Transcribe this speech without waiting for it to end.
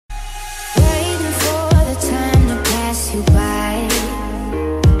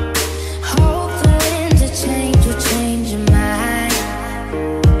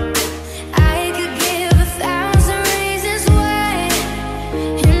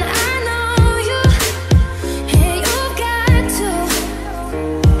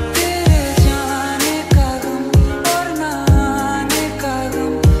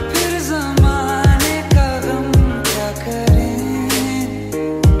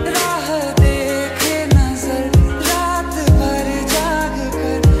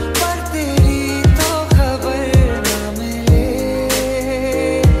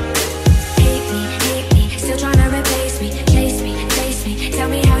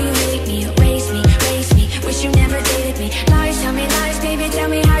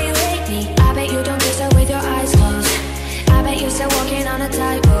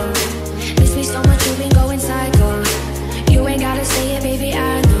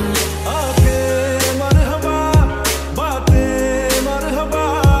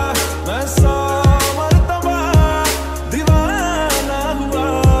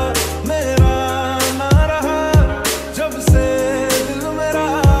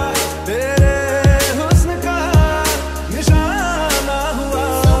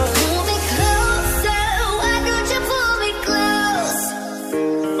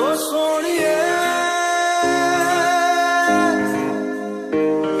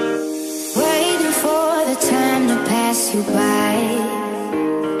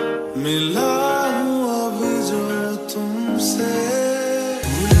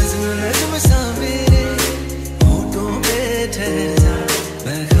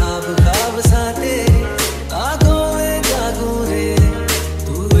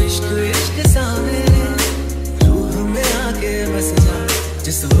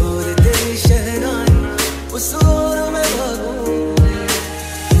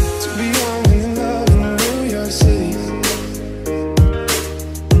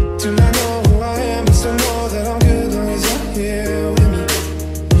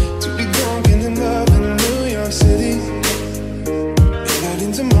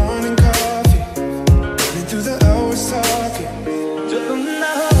some morning coffee, running through the hours talking. जो तुम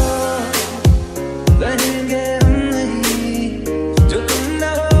ना हो रहेंगे हम नहीं, जो तुम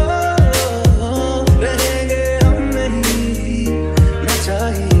ना हो रहेंगे हम नहीं। ना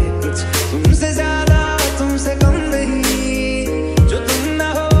चाहिए कुछ तुमसे ज्यादा, तुमसे कम नहीं, जो तुम ना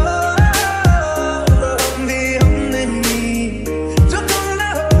हो हम भी हम नहीं, जो तुम ना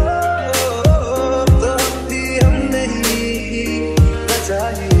हो तो हम भी हम नहीं। ना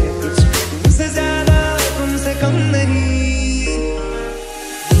चाहिए कुछ तुमसे ज्यादा, तुमसे कम नहीं।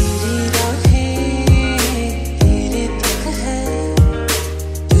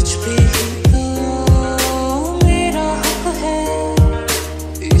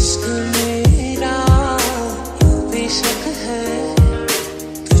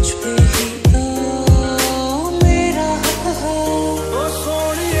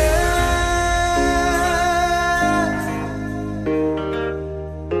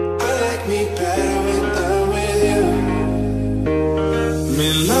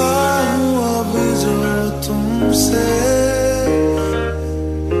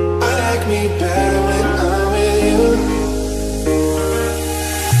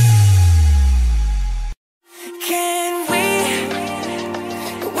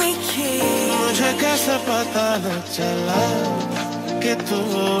 कैसे पता न चला कि तू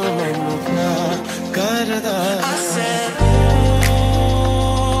मैनू ना करदा। I said, I'm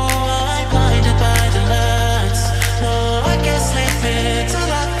blinded by the lights. No, I can't sleep until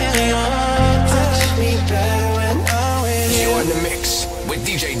I feel your touch me better when I'm with you. You're in the mix with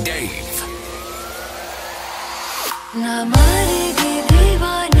DJ Dave. ना मारेगी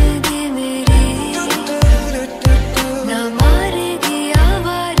दीवानगी मेरी, ना मारेगी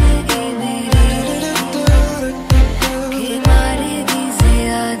आवारगी मेरी, कि मारेगी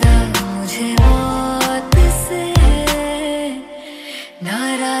ज्यादा मुझे मौत से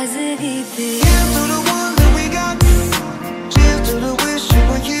नाराजगी तेरी। Cheers to the ones that we got, cheers to the wish you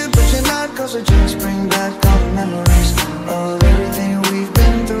were here but you're not, 'cause the drinks bring back all the memories of everything we've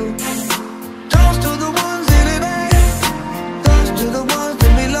been through. Toast to the ones in it ain't, toast to the ones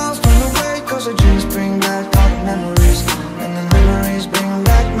that we lost on the way, 'cause the drinks bring back all the memories, and the memories bring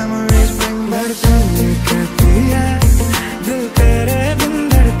back, memories bring back. धड़कने कहती है दिल तेरे बिन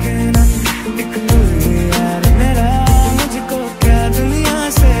धड़के ना, एक तू ही यार मेरा, मुझको क्या दुनिया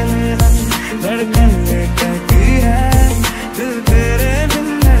से लेना। धड़कने कहती है दिल तेरे बिन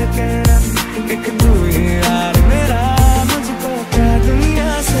धड़के ना, एक तू ही यार मेरा, मुझको क्या दुनिया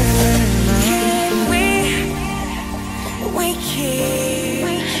से लेना। We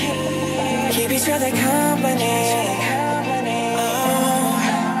keep each other company.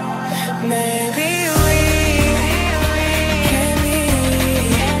 Maybe we can be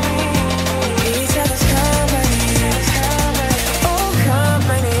each other's company. Oh,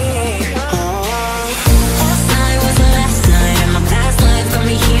 company. Last night was the last night, and my past life got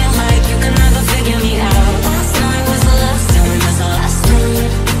me here like you can never figure me out. Last night was the last time, that's the last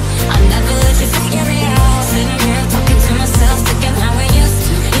time. I never let you figure me out. Sitting here talking to myself, thinking how we used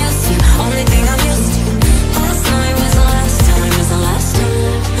to. Only thing I'm used to. Last night was the last time, it's the last time.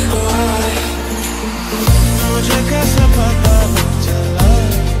 मुझे कैसे पता न चला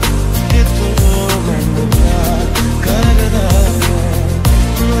कि तू मैनू प्यार करदा।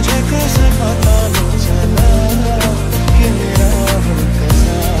 मुझे कैसे पता न चला कि मेरा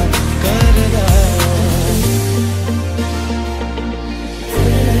इंतजार करदा।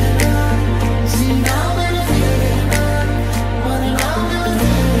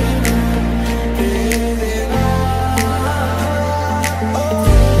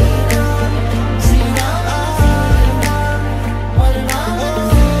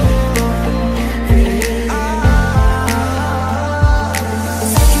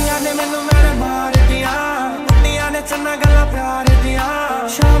 चन्ना गल्ला प्यार दिया,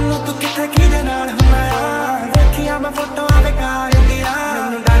 शाम नू तू किथे किदे नाल हुंदा यार, देखिया मैं फोटोआं बेकार दिया।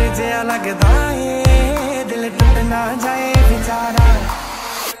 मैनू डर जिहा लगदा ए दिल टुट ना जाए बेचारा।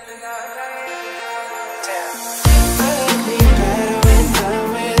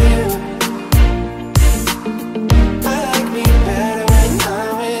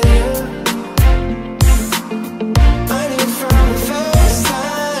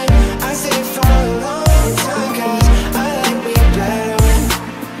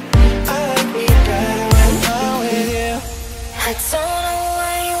 I don't know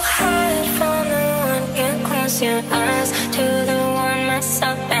where you hide from the one, get close your eyes to the one mess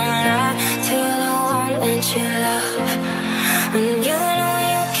up and lie to the one that you love. And you know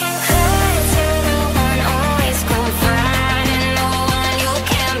you can cry to the one always confide, and the one you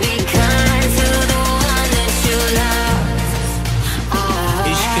can be kind to the one that you love.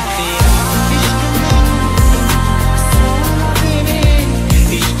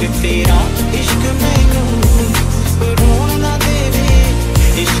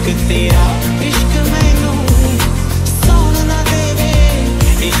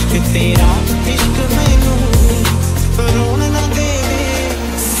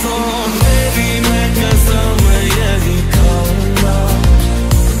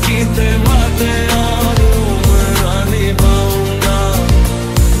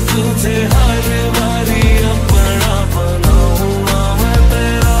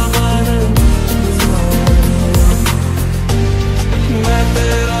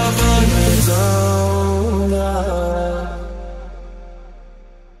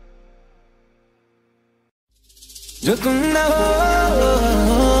 जो तुम ना हो।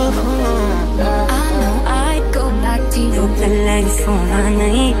 I know I'd go back to you, like सोना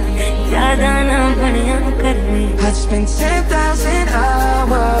नहीं, ज़्यादा ना बढ़िया कर ले। I'd spend 10,000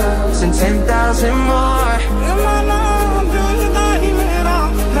 hours and 10,000 more.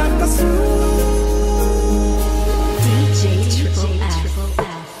 DJ Triple F.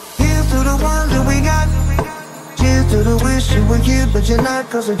 Here's to the ones that we got. Cheers to the wish you were here, but you're not.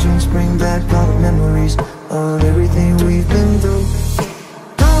 'Cause the drinks bring back all the memories of everything we've been through.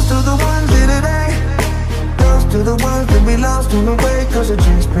 Toast to the ones here today. Toast to the ones that we lost on the way. 'Cause the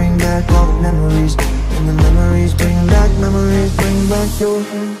drinks bring back all the memories, and the memories bring back your.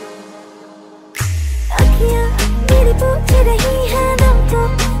 अखियाँ मेरी पूछ रही हैं तुमको,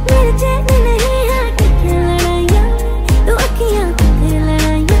 मेरे चैन नहीं है टिके लड़ाइयाँ, तो अखियाँ फिर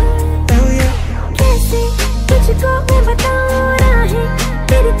लड़ाइयाँ। कैसे तुझको मैं बताऊँ राहें,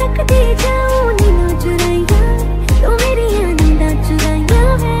 तेरी तकदीर जाऊँ नीना चुराइयाँ, तो मेरी आनंदा चुराइयाँ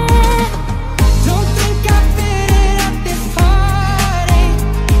है। Don't think I fit in at this party.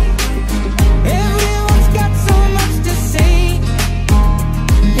 Everyone's got so much to say.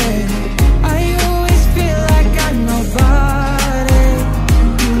 Yeah, I always feel like I'm nobody.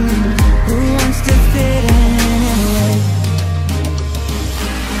 Who wants to fit in anyway?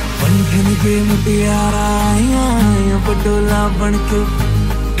 One can game प्यारा आया पटोला बनके,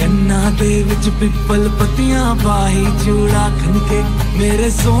 कन्ना दे विच पिपल पत्तियां पाही चूड़ा खनके। मेरे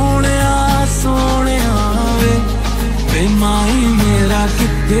सोहणिया सोहणिया वे माही मेरा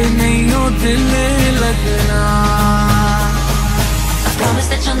किथे नहीं हो दिल लगना। I promise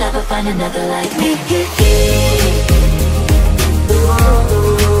that you'll never find another like me.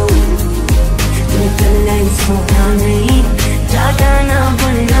 Little like सोना नहीं, ज़्यादा ना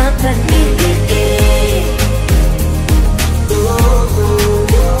बढ़िया कर ले।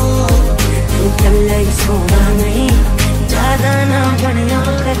 Little like सोना नहीं, ज़्यादा ना बढ़िया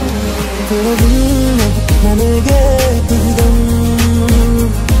कर ले। तेरे दिल में बनेगे तुझदम,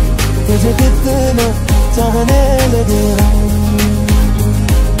 तुझे कितना चाहने लगे हम,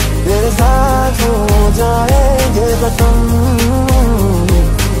 तेरे साथ हो जाएंगे खत्म,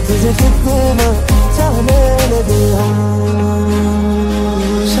 तुझे कितना चाहने लगे हम।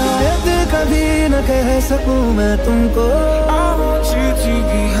 शायद कभी न कह सकूं मैं तुमको, I want you to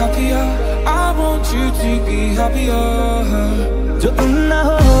be happier, I want you to be happier। जो तुम ना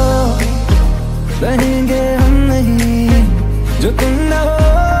हो रहेंगे हम नहीं, जो तुम ना हो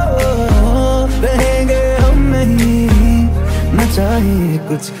रहेंगे हम नहीं। न चाहिए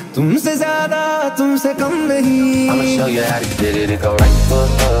कुछ तुमसे ज्यादा, तुमसे कम नहीं। I'ma show you how to get it. It go right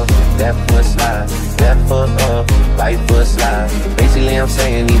foot up, left foot slide, left foot up, right foot slide. Basically, I'm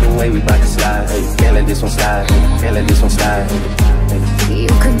saying either way we bout to slide. Hey, can't let this one slide, can't let this one slide. Hey.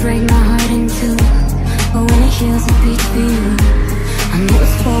 You could break my heart in two, but when it heals it beats for you. I know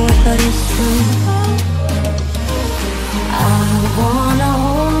it's forward but it's true. I wanna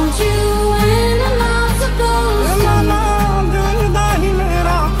hold you when I'm not supposed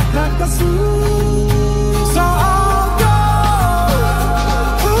to. So I'll go,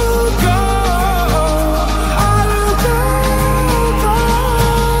 I'll go.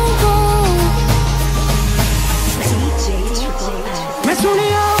 DJ Triple F. मैं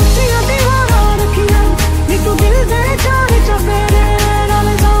सुनिया उच्चियां दीवारां रखियां, नी तू दिल दे चाहे चफेरे नाल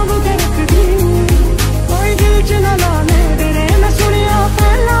सांभ के रखदी, कोई दिल च ना लाने तेरे। मैं सुनिया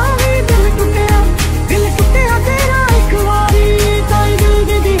पहला भी दिल टुटिया तेरा एक वारी, ताई दिल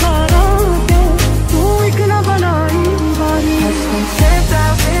दी दीवारां ते तू एक ना बनाई बारी। I spent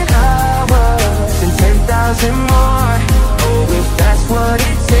 10,000 hours and 10,000 more. Oh, if that's what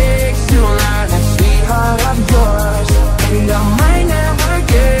it takes to learn that sweetheart of yours. And I might never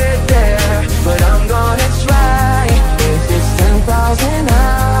get there, but I'm gonna try. If it's 10,000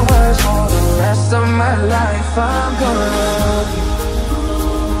 hours for the rest of my life, I'm gonna love you.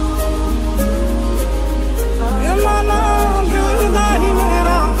 I'm gonna love you.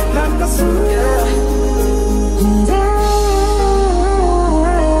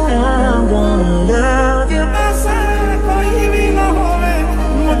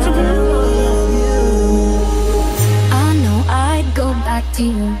 I know I'd go back to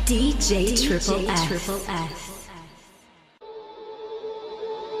you. DJ Triple F.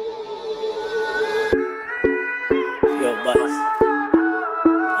 Yo, Buzz.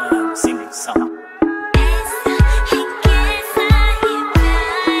 Singing song.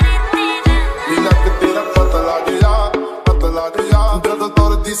 ਜਦੋਂ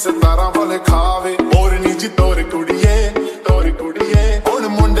ਤੁਰਦੀ ਸਤਾਰਾਂ ਵਾਲੇ ਖਾਵੇ, ਹੋਰ ਨੀ ਜੀ ਤੋਰ ਕੁੜੀਏ ਹੁਣ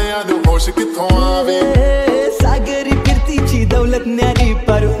ਮੁੰਡਿਆਂ ਨੂੰ ਹੋਸ਼ ਕਿੱਥੋਂ ਆਵੇ। सागरी फिरतीची दौलत न्यारी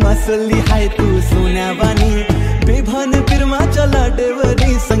पर मसली हाय तू सोन्यावानी, बेभान फिरमा चला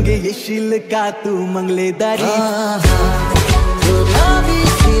डेवरी संगे येशील का तू मंगलेदारी गुलाबी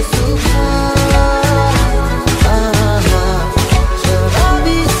सी सुबह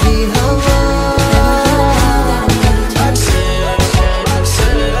शराबी सी हवा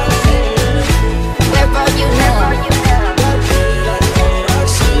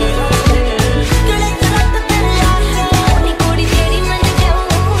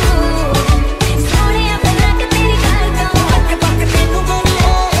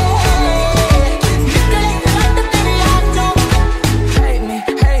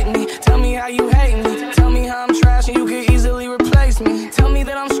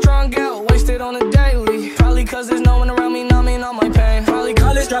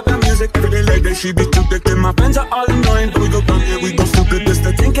She be too thick and my friends are all annoying. But we go come here, we go stupid. Just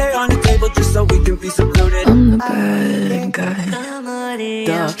a 10K on the table just so we can be secluded. I'm the bad guy.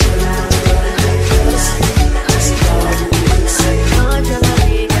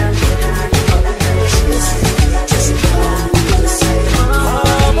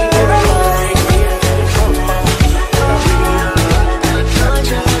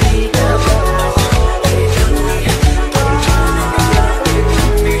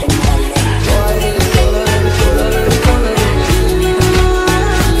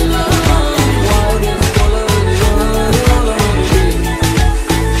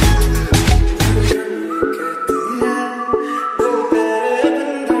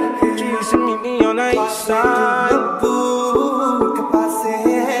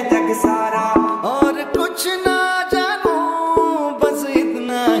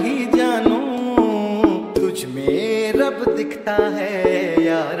 दिखता है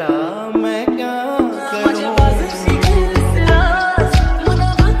यारा मैं क्या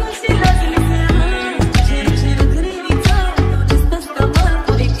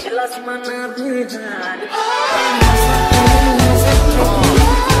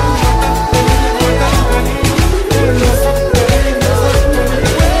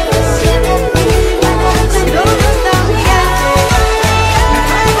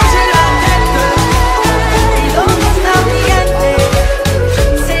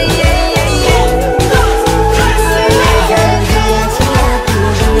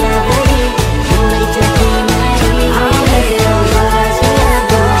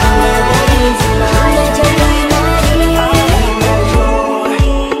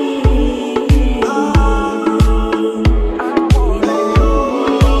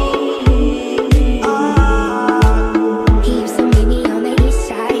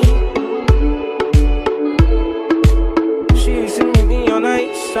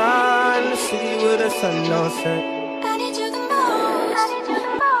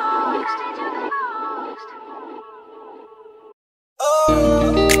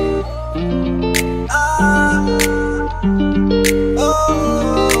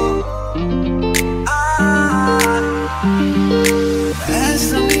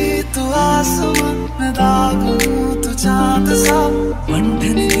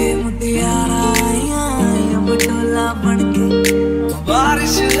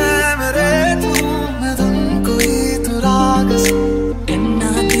बारिश है मेरे धूम धुन कोई तू राग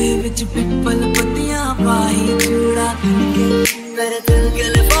इन्ना दे विच पिपल पत्तियां पाई चूड़ा मेरे दिल के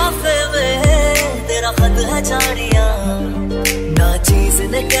लिफाफे में तेरा खत है जानिया ना चीज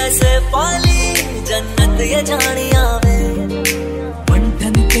ने कैसे पाली जन्नत ये जानिया में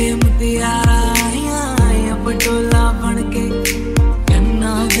बंधन के मुतियारा आया पटोला बनके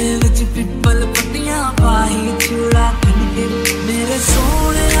इन्ना दे विच पिपल पत्तियां पाई चूड़ा मेरे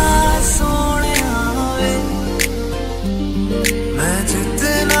सोने वे मैं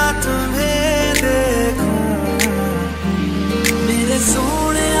जितना तुम्हें देखूं मेरे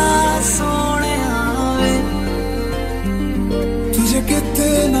सोने वे तुझे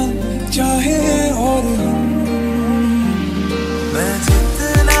कितना चाहे और मैं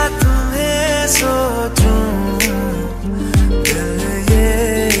जितना तुम्हें सोचूं दिल ये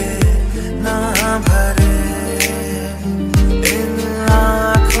ना भरे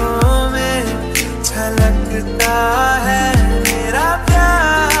लगता है मेरा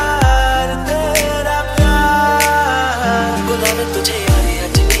प्यार तेरा प्यार बुलावे तुझे यारे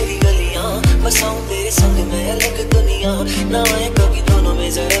आज मेरी गलियां बसाऊं तेरे संग मैं अलग दुनिया ना आए कभी दोनों में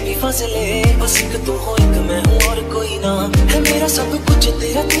जरा भी फासले बस एक तू हो एक मैं हूँ और कोई ना है मेरा सब कुछ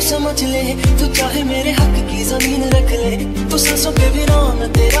तेरा तू समझ ले तू चाहे मेरे हक की जमीन रख ले तू सांसों पे भी नाम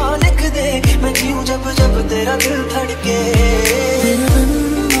तेरा लिख दे मैं जीऊं जब जब तेरा दिल धड़के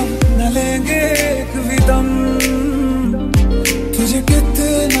न लेंगे एक भी दम तुझे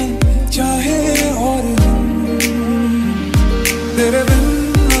कितना चाहे और हम तेरे बिन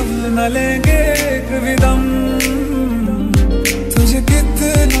न लेंगे एक भी दम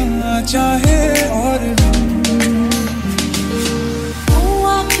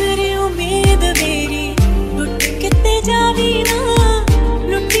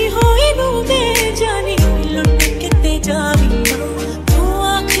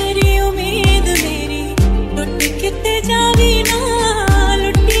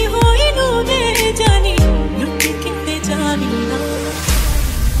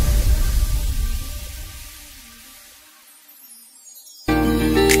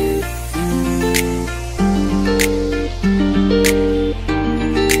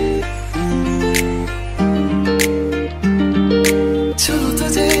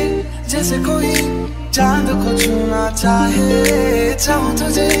जैसे कोई चांद को छूना चाहे, चाहूं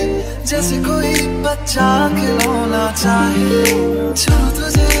तुझे जैसे कोई बच्चा खिलौना चाहे, चाहूं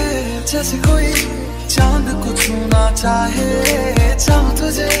तुझे जैसे कोई चांद को छूना चाहे, चाहूं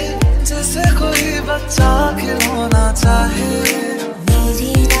तुझे जैसे कोई बच्चा खिलौना चाहे।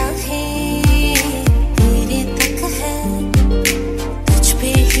 मेरी राहें तेरे तक है, तुझ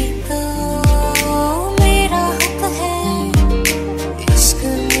पे ही तो मेरा हक है, इश्क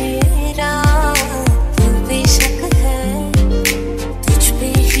मेरा तू बेशक है, तुझ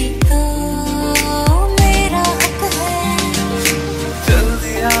पे ही तो मेरा हक है। चल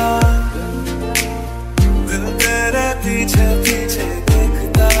दिया दिल तेरे पीछे पीछे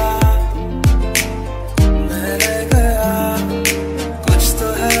देखता, मैं रह गया कुछ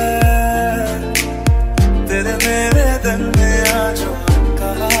तो है तेरे मेरे दिल में आज जो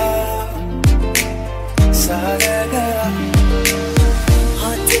कहा सा रह गया।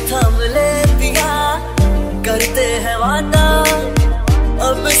 हाथ थाम ले दिया करते हैं वादा,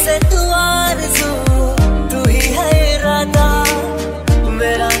 अब से तू आरज़ू तू ही है इरादा,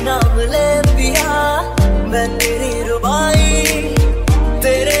 मेरा नाम ले दिया मैं तेरी रुबाई,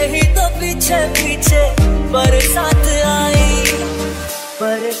 तेरे ही तो पीछे पीछे बरसात आई,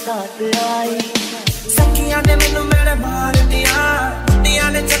 बरसात आई। सखियां ने मैनू मेरे मार दिया,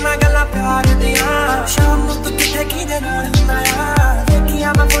 बुढ़ियां ने चन्ना गल्लां प्यार दिया, शाम नूं तू किथे किदे नाल हुंदा यार,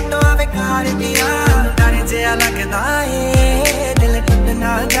 देखिया मैं फोटोआं बेकार दिया, डर जिहा लगदा ए दिल टुट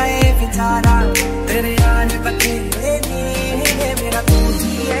ना जाए बेचारा, तेरे यार बथेरे ने मेरा तू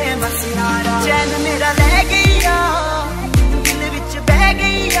ही है बस यारा। चैन मेरा ले गईया दिल विच बह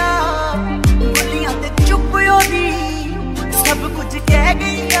गईया, बोलियां ते चुप होदी सब कुछ कह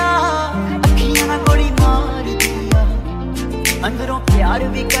गईया, अखियां ना गोली मार दिया अंदरों प्यार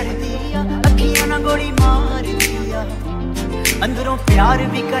भी कर दिया, अखियां ना गोली मार दिया अंदरों प्यार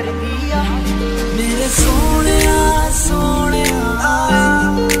भी कर दिया। मेरे सोनिया सोनिया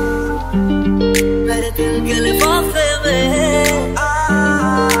मेरे दिल के लिफाफे में,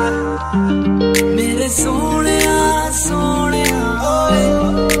 मेरे सोनिया सोनिया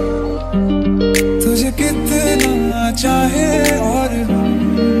तुझे कितना चाहे और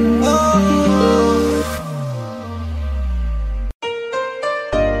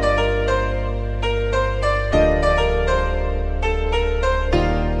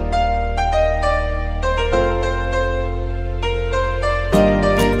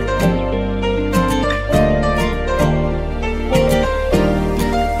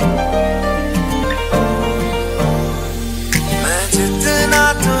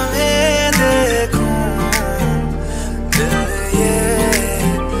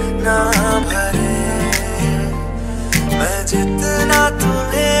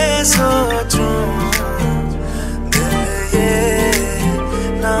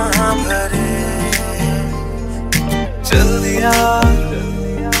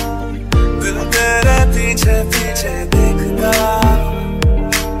दिल तेरे पीछे पीछे देखता,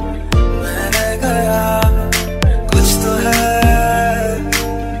 मैं रह गया कुछ तो है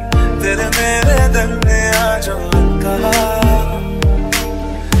तेरे मेरे दिल में आज जो कहा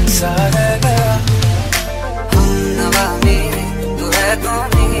सा रह गया। नवा मेरे तू है तो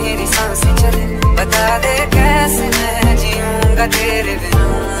मेरी सांसें चले, बता दे कैसे मैं जीऊंगा तेरे बिना।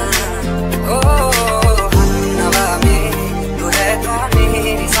 ओ नवा मेरे तू है तो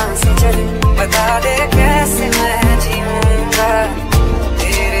मेरी सांसें चले, बता दे कैसे मैं जीऊंगा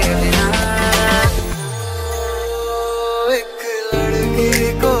तेरे बिना। एक लड़की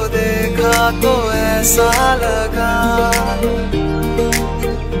को देखा तो ऐसा लगा,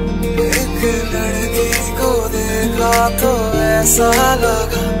 एक लड़की को देखा तो ऐसा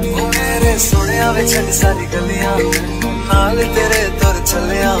लगा, वो मेरे सुनिया में छड़ी सारी गलियां नाल तेरे तुर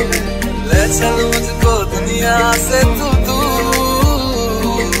चलिया, ले चल मुझको दुनिया से तू दूर,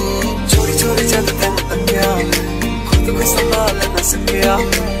 छोड़ी छोड़ी जब तेन तकिया खुद को संभाल न सकिया,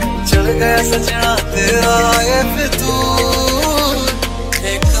 चल गया सजना तेरा ये फितूर।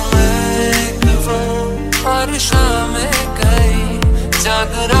 एक मैं एक वो हर शाम कई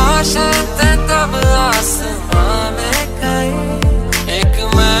जाग रोशन तब आसमां में कई, एक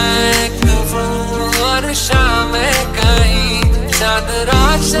मैं एक वो हर शाम कई जाग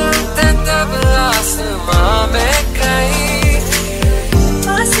रोशन तब आसमां में कई।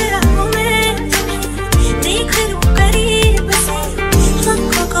 पास रहूं मैं तुम्हें देख लूं करीब से,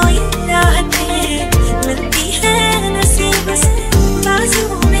 हमको कोई राहतें मिलती है नसीब से,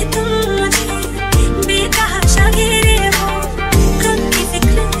 बाजुओं में तुम मुझे बेतहाशा घेरे हो, कब की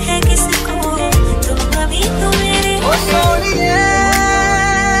फिक्र है किसको तुम अभी तो मेरे ओ सोनिए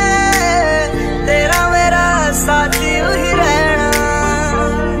तेरा मेरा साथी ही रहना,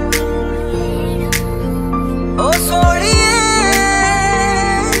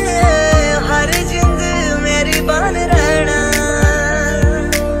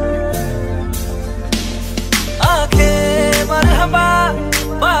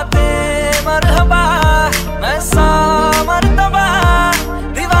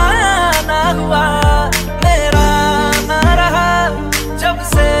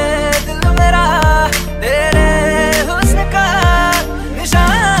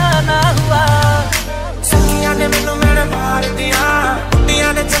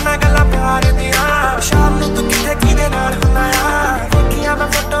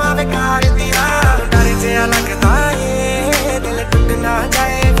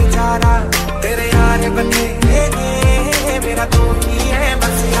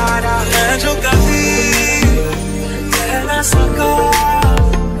 सका,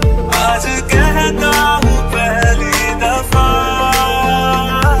 आज कहता हूँ पहली दफा।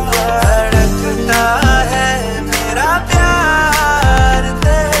 धड़कता है मेरा प्यार,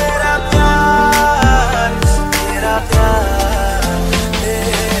 तेरा प्यार, तेरा प्यार,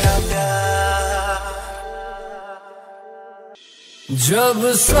 तेरा प्यार। जब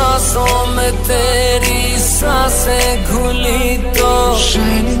सांसों में तेरी सांसें घुली तो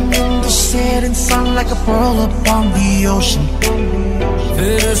Shining in the setting sun like a pearl upon the ocean.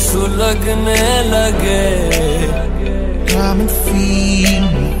 फिर सुलगने लगे। Come and feel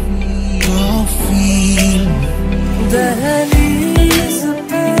me, go feel me. दहलीज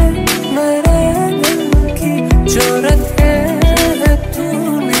पे मेरे दिल की जो रखे है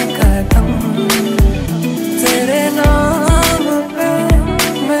तूने कदम, तेरे नाम पे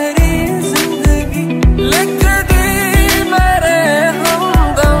मेरी जिंदगी लिख दी मेरे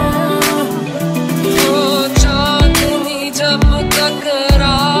हमदम। वो चांदनी जब तक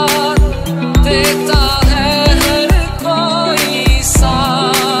रात देता है हर कोई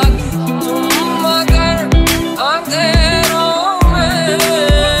साथ, तुम मगर अंधेरों में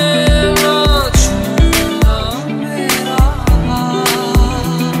ना छूना मेरा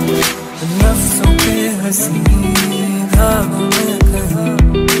हाथ। नफ्सों के हंसी धागों में कहीं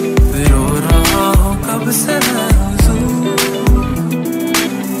पिरो रहा हूँ कब से मैं हुजूर।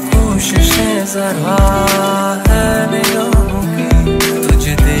 कोशिशें जरा है निगाहों की,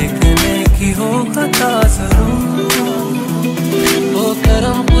 तुझे देखने की हो खता जरूर। वो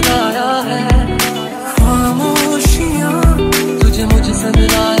करम खुदाया है खामोशियाँ तुझे मुझसे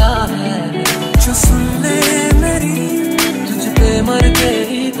मिलाया है, जो सुन ले मेरी तुझ पे मर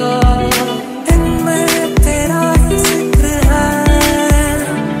गई तो इनमें तेरा ही जिक्र है।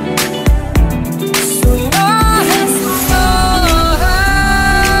 सुना है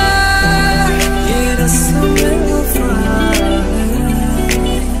ये रस्म वफा है,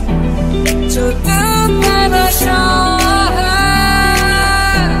 जो दिल पे नशा है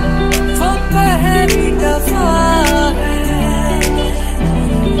वो पहली दफा है।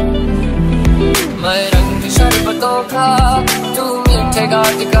 मैं रंग शरबतों का, तू मीठे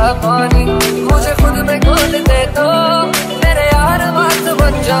घाट का पानी, मुझे खुद में घोल दे तो मेरे यार बात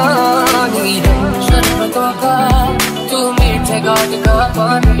बन जानी। रंग शरबतों का, तू मीठे घाट का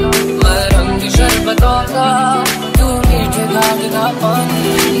पानी, मैं रंग शरबतों का, तू मीठे घाट का पानी।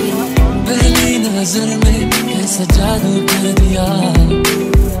 पहली नजर में कैसा जादू कर दिया,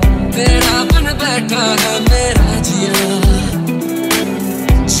 तेरा बन बैठा है मेरा जिया।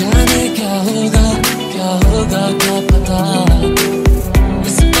 जाने क्या होगा क्या होगा क्या पता,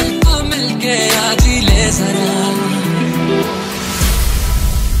 इस पल को मिलके आज ही ले जरा।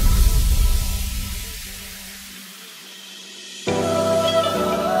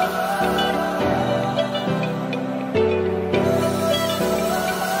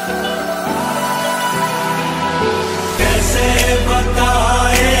 कैसे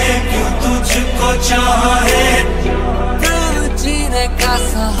बताए क्यों तुझको चाहे, दिल जीने का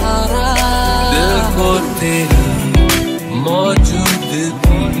सहारा, दिल को तेरी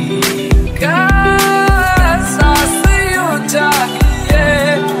मौजूदगी का एहसास यूं चाहिए,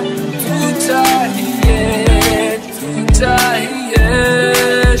 तू चाहिए, तू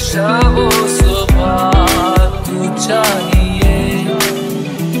चाहिए, शाम सुबह तू चाहिए।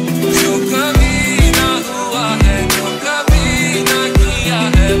 जो कभी ना हुआ है, जो कभी ना किया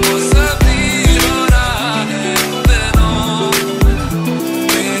है, वो सभी हो रहा है इन दिनों।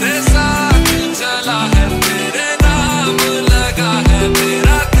 मेरे साथ चला है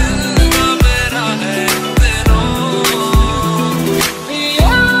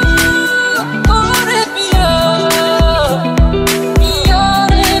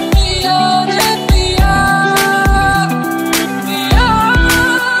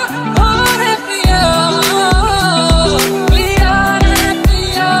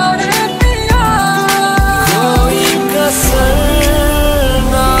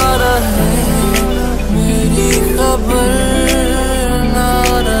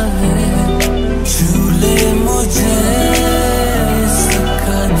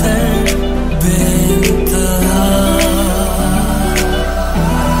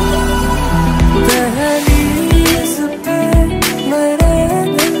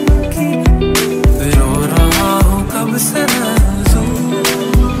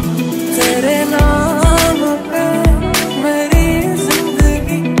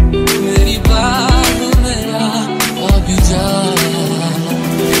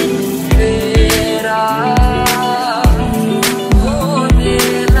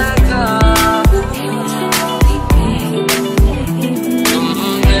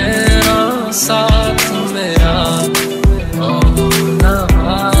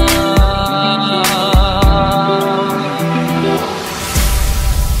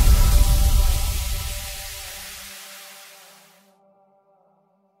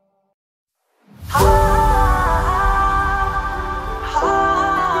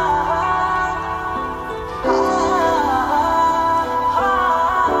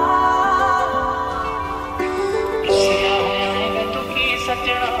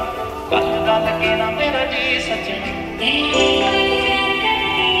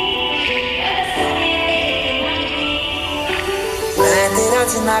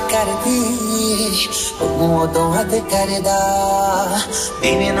ना करदी उदों हद करदा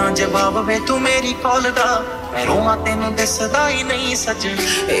देवे ना जवाब वे तू मेरी कॉल दा मैं रोवां तेनू दिसदा ही नहीं सजन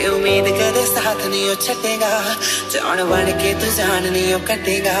ए उम्मीद कदे साथ नहीं ओ छड्डेगा जान बन के तू जान नहीं ओ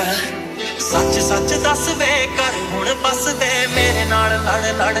कटेगा सच सच दस वे कर हुण बस दे मेरे नाल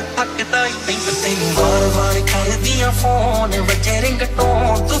लड़ लड़ थकदा ही नहीं तैनू वार वार करदियां फोन वजे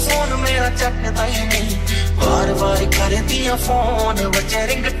रिंगटोन तू फोन मेरा चकदा ही नहीं वार वार करदियां फोन वजे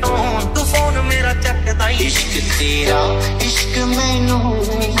रिंगटोन तू फोन मेरा चकदा ही इश्क तेरा इश्क मैनू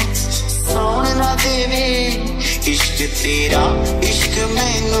सोन ना देवे इश्क तेरा इश्क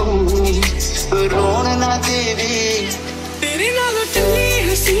मैनू रोन ना देवे तेरे नालों चली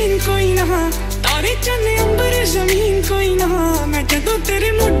हसीन कोई ना तारे चन्ने अंबर जमीन कोई ना मैं जदों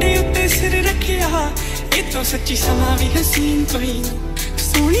तेरे मोढे उत्ते सिर रखिया ये तो सच्ची समा भी हसीन कोई ना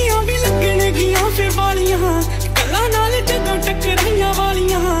सोनिया भी लगणगियां फिर वालियां कला नाल जदों टकराइयां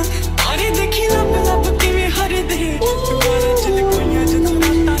वालियां तारे देखी लब लब किवें हरदे गाना चल कोइयां जदों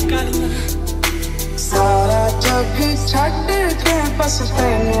रातां कालियां सारा जग छड्ड के बस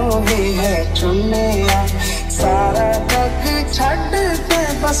तैनू ही है चुनिया सारा जग छड्ड के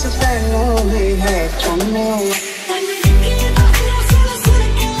बस तैनू ही है चुनिया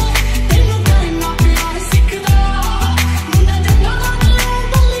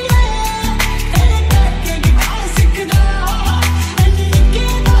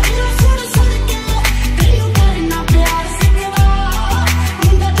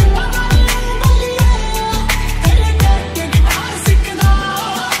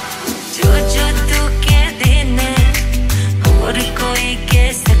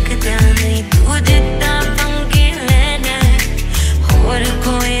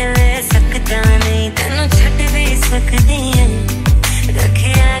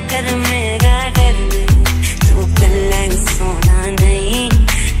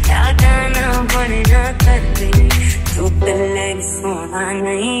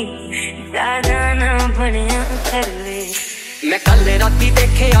मैं कल राती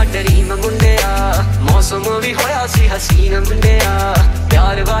देखिया ड्रीम मुंडिया मौसम भी होया सी हसीन मुंडिया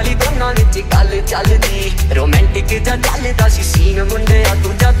प्यार वाली दोनों विच गल चलदी रोमांटिक जा चलदा सी सीन मुंडिया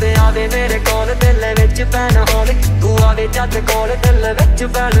तू जद आवे मेरे कोल दिल विच पैन होले तू आवे जद कोल दिल विच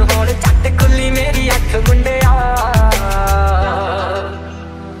पैन होले झट खुली मेरी अख मुंडिया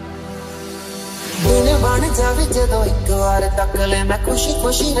दिन बन जावे जदों एक बार तक ले मैं खुशी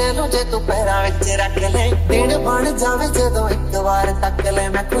खुशी रहूं जे तू पैरां विच रख ले दिन बन जावे जदों एक बार तक ले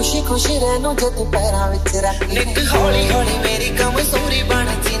मैं खुशी खुशी रहूं जे तू पैरां विच रख ले निक हौली हौली मेरी कमजोरी बन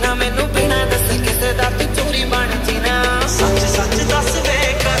जीना मैनू बिना दसे किसे दा तू चोरी बन जीना सच सच दस वे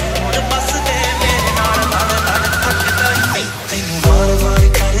कर हुण बस दे मेरे नाल लड़ लड़ थकदा ही तैनू वार वार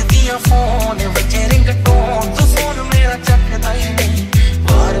करदियां फोन वजे रिंगटोन तू फोन मेरा चकदा ही नहीं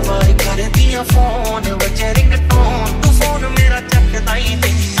वार वार करदियां फोन वजे रिंगटोन तू फोन मेरा चकदा ही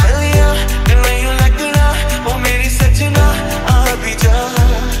नहीं चलिया नहीं लगना ओ मेरी सजना आ भी जा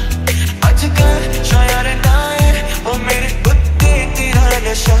अजकल शायर नाए ओ मेरे कुत्ते तेरा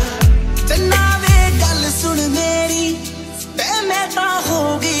नशा चन्ना वे गल सुन मेरी ते मैं तां हो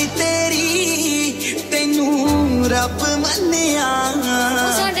गई तेरी तैनू रब मन्निया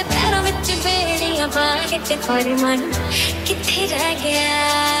साडे पैरों विच बेड़ियां पा के ते कोई मन किथे रह गया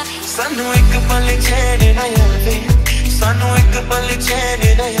सानू एक पल चैन ना आवे सानू एक पल चैन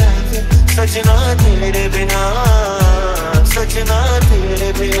ना आवे सजना तेरे बिना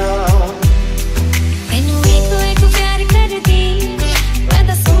मैनू एक प्यार कर दी मैं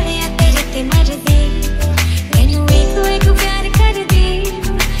तां सोहणिया तेरे ते मरदी मैनू एक प्यार कर दी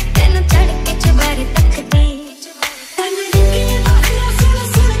तैनू चढ़ के चबारे तकदी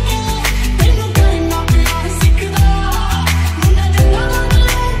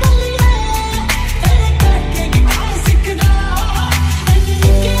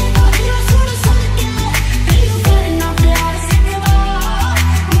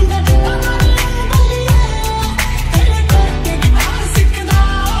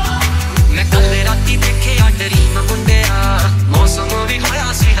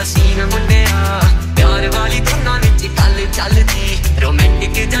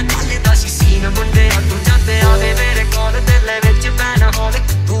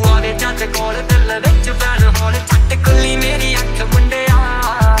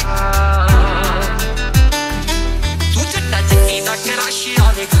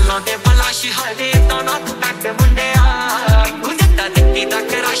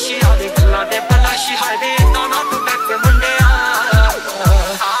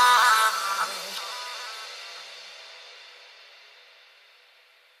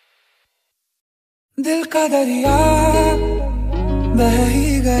का दरिया बह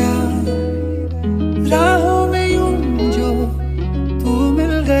ही गया राहों में यूं जो तू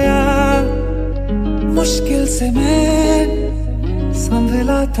मिल गया। मुश्किल से मैं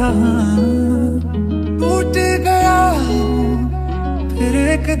संभला था, टूट गया फिर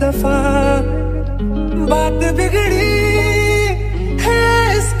एक दफा। बात बिगड़ी है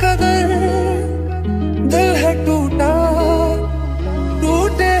इस कदर, दिल है टूटा,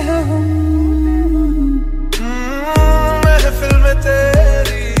 टूटे हैं हम। महफिल में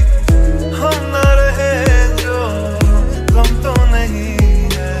तेरी हम ना रहे जो, गम तो नहीं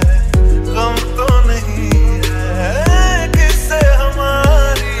है, गम तो नहीं है। किससे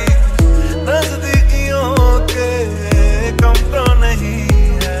हमारी नजदीकियों के कम तो नहीं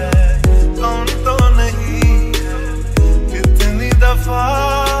है, कम तो नहीं है। कितनी दफा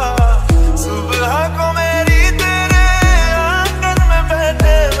सुबह को मेरी तेरे आंगन में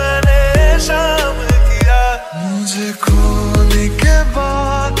बैठे मैंने शाम किया। मुझे खोने के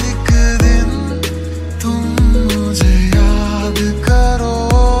बाद एक दिन तुम मुझे याद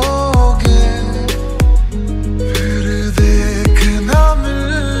करोगे, फिर देखना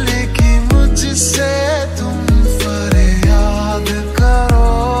मिलने की मुझसे तुम फरियाद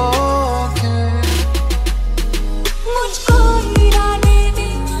करोगे। मुझको हीराने दे,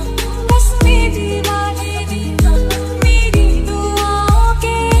 बस में दीवाने दे, मेरी दुआओं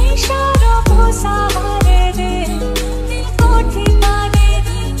के इशारों को सहारे दे। दिल को ठिकाने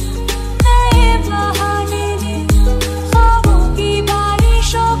दे, नए बहाने दे, ख्वाबों की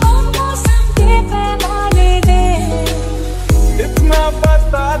बारिशों को मौसम के पैमाने दे। इतना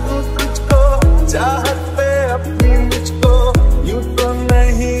बता दूं तुझको, चाहत पे अपनी मुझको यूं तो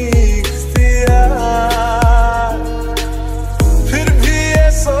नहीं इख्तियार। फिर भी ये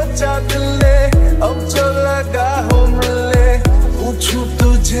सोचा दिल ने, अब जो लगा हो मिले, पूछूं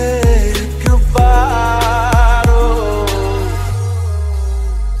तुझे एक बार।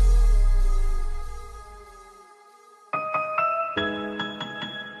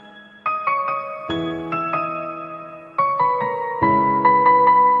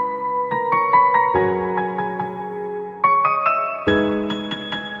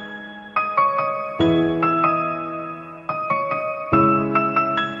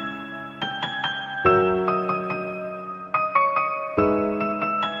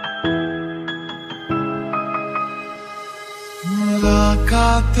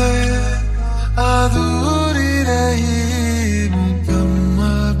 मुलाकातें अधूरी रही,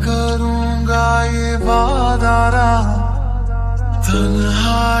 मुकम्मल करूंगा ये वादा रहा।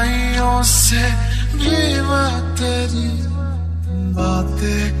 तन्हाइयों से भी मैं तेरी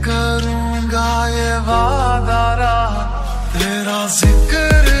बातें करूंगा ये वादा रहा। तेरा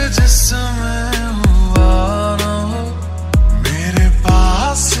जिक्र जिसमें हुआ ना हो, मेरे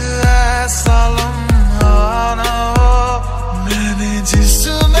पास ऐसा लम्हा ना हो। मैंने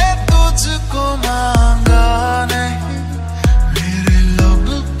जिसमें तुझको मांगा नहीं, मेरे लब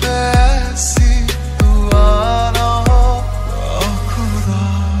पे ऐसी दुआ ना हो। ओ खुदा,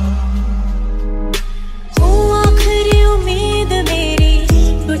 तू आखिरी उम्मीद मेरी,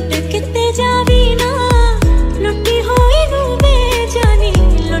 टुट किते जावी ना, लुटी होई नू बेजानी,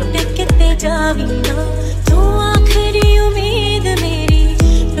 लुट किते जावी ना। तू आखिरी उम्मीद मेरी,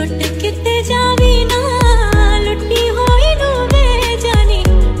 टुट किते जावी ना, लुटी होई नू बेजानी,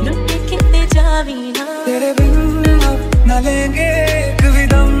 लुट किते जावी ना। तेरे बिन अब न लेंगे एक भी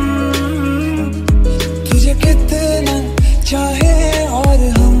दम, तुझे कितना चाहे और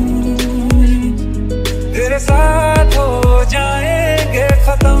हम तेरे साथ हो जाएंगे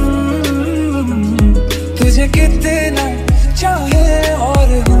खत्म। तुझे कितना चाहे और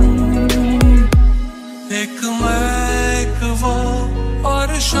हम, एक मैं एक वो और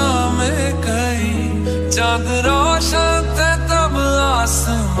शाम कहीं, चांद रोशन थे तब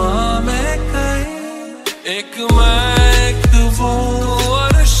आसमां में कहीं। एक मैं एक वो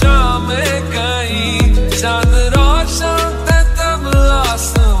और शाम कहीं, चांद रोशन थे तब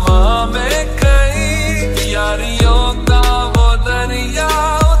आसमां में कहीं। यारियों का वो दरिया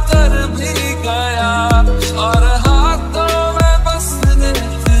उतर भी गया, और हाथों में बस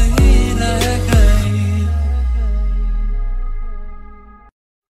रेत ही रह गई।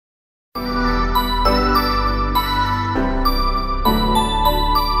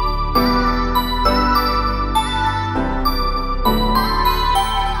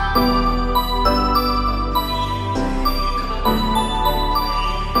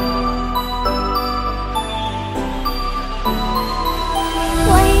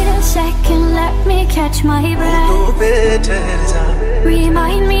 Wait a second, let me catch my breath.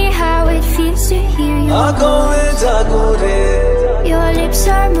 Remind me how it feels to hear your voice. Your lips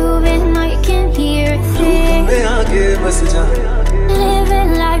are moving, I can hear everything. में आके बस जा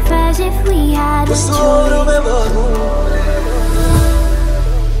Living life as if we had a उस और choice. में मालूम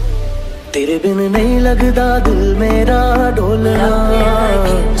तेरे बिन नहीं लगदा दिल मेरा ढोलना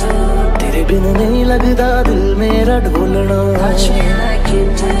तेरे बिन नहीं लगदा दिल मेरा ढोलना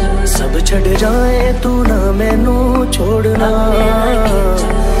सब छड़ जाए तू ना मैनू छोड़ना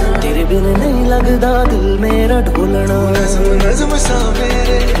तेरे बिन नहीं लगदा दिल मेरा ढोलना नज़्म नज़्म सा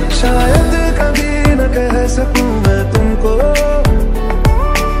मेरे शायद कभी न कह सकूं मैं तुमको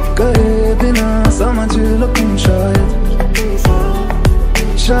कहे बिना समझ लो तुम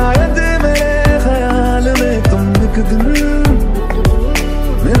शायद मेरे ख्याल में तुम एक दिन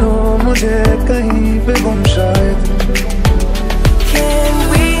मिलो मुझे कहीं पे गुम शायद Can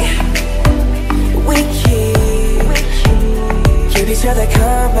we keep each other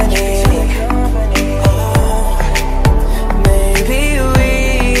company? Oh, maybe we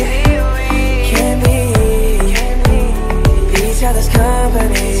can be each other's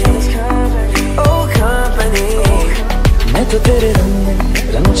company. Oh, company. मैं तो तेरे रंग में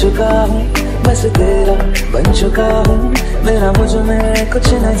रंग चुका हूँ बस तेरा बन चुका हूँ मेरा मुझ में कुछ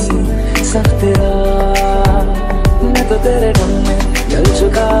नहीं सब तेरा मैं तो तेरे रंग में ढल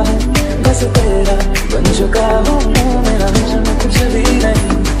चुका हूँ बस तेरा बन चुका हूँ मेरा मुझ में कुछ भी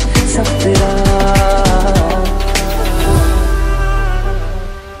नहीं सब तेरा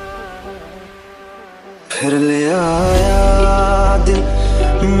फिर ले आया दिल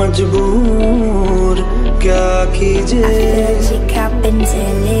मजबूर क्या कीजिए Fill your cup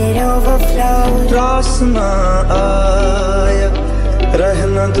until it overflows. रास ना आया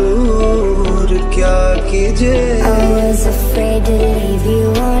रहना दूर क्या कीजिए I was afraid to leave you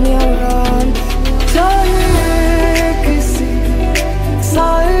on your own. चाहे किसी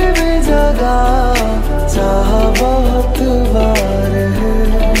साहिब जगह चाह बहुत बार है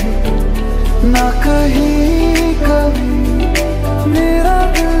ना कहीं कभी मेरा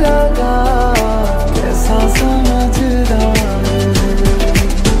दिल लगा कैसा समझदार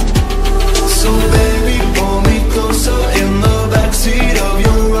So baby, pull me closer in the backseat of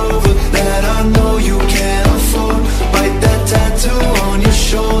your Rover that I know you can't afford. Bite that tattoo on your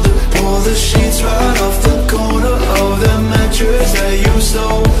shoulder. Pull the sheets right off the corner of the mattress that you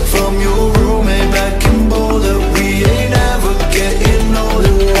stole from your roommate back in Boulder. We ain't ever getting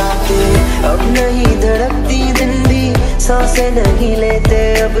older. अब नहीं धड़कती दिन भी सांसें नहीं लेते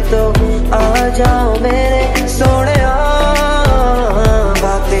अब तो आ जाओ मेरे सोने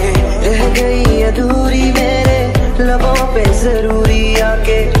बातें रह गई अधूरी मेरे लबों पे जरूरी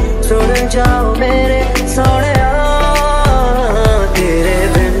आके सुन जाओ मेरे सोने तेरे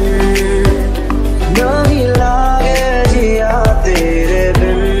बिन नहीं लागे जिया तेरे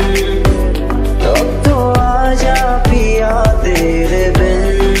बिन अब तो आजा पिया तेरे बिन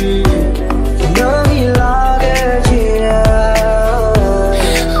नहीं लागे जिया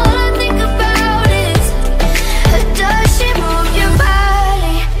All I think about is, does she move your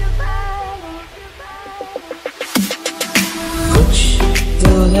body? कुछ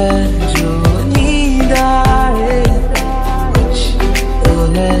तो है जो नींद आ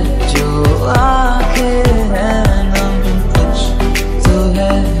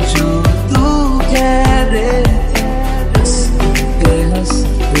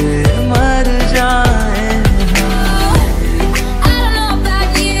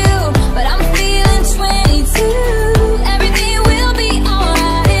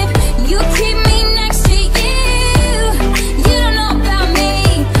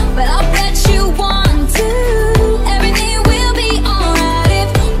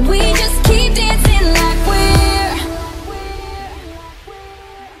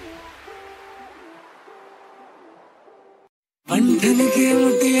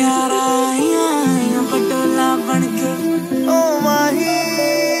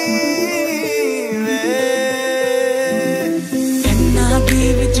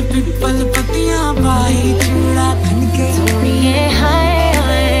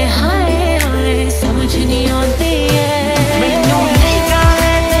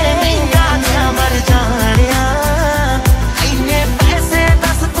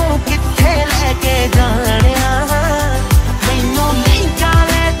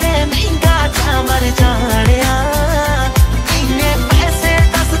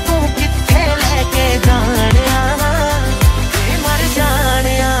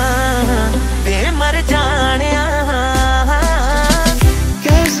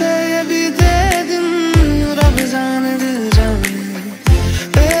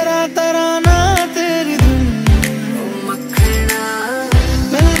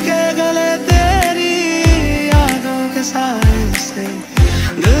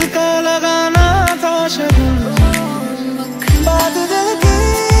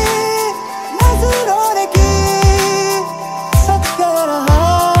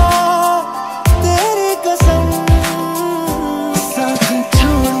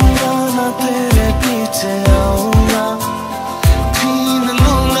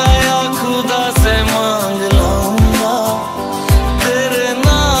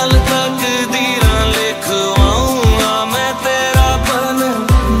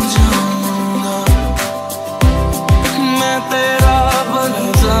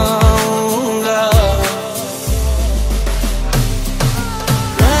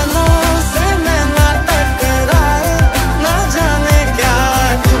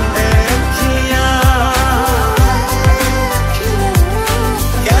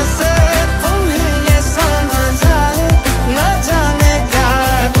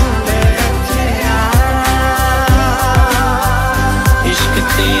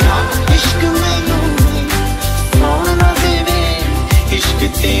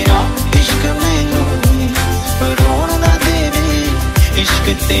इश्क तेरा इश्क मैनू रोन ना देवे इश्क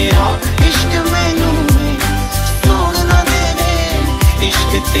तेरा इश्क मैनू रोन ना देवे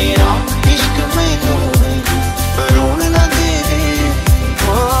इश्क तेरा इश्क मैनू रोन ना देवे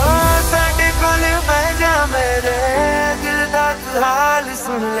ओ साडे कोल बैठ जा मेरे दिल दा तू हाल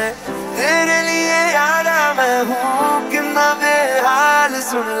सुन ले तेरे लिए यारा मैं हूँ कितना बेहाल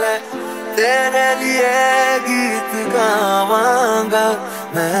सुन ले तेरे लिए गीत गावांगा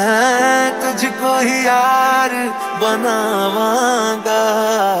मैं तुझको ही यार बनावांगा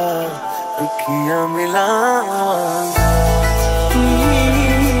अखियां मिलावांगा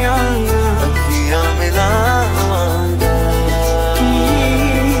अखियां मिलावांगा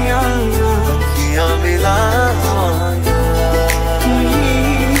अखियां मिलावांगा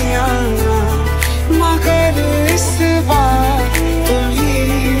मगर इस बार तुम ही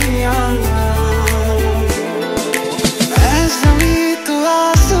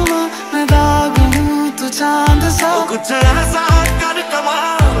चांद सा कुछ ऐसा कर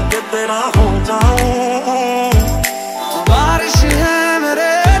कमाल के तेरा हो जाऊं बारिश है मेरे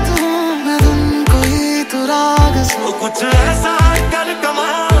तू मैं धुन कोई तू राग सा कुछ ऐसा कर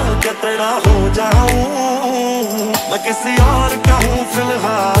कमाल के तेरा हो जाऊं मैं किसी और का हूँ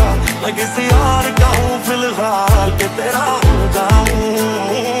फिलहाल मैं किसी और का हूँ फिलहाल के तेरा हो जाऊं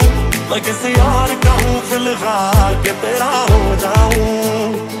मैं किसी और का हूँ फिलहाल के तेरा हो जाऊं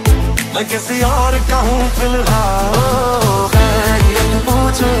मैं किसी और का हूँ फिलहाल खैरियत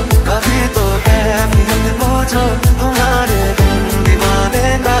पूछो कभी तो कैफियत पूछो तुम्हारे बिन दीवाने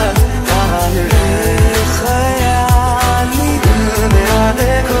का हाल है ख्याली दिल मेरा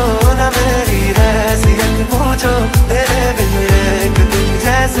देखो ना मेरी हैसियत पूछो तेरे बिन एक दिन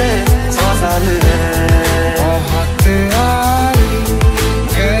जैसे 100 साल है बहुत यारी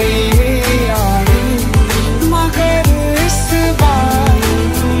गई यारी मगर इस बार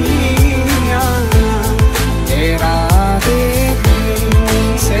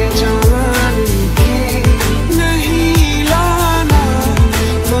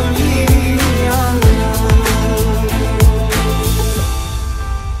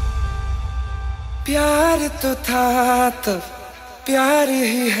प्यार तो था तब प्यार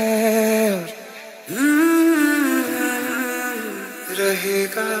ही है और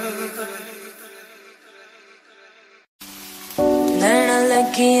रहेगा नैना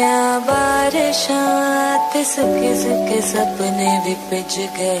लगिया बारिशां ते सुके सुके सपने भी पिज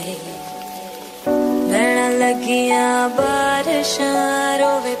गए नैना लगिया बारिशां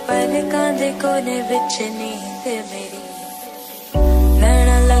रोवे पलकां दे कोने विच नींद मेरी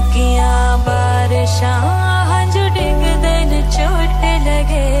नैना लगिया बारिशां हंझू डिगदे न चोट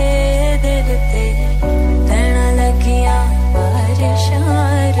लगे दिल ते नैना लगिया बारिशां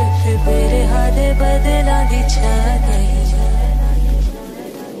रुत बिरहा दे बदलां दी छा गई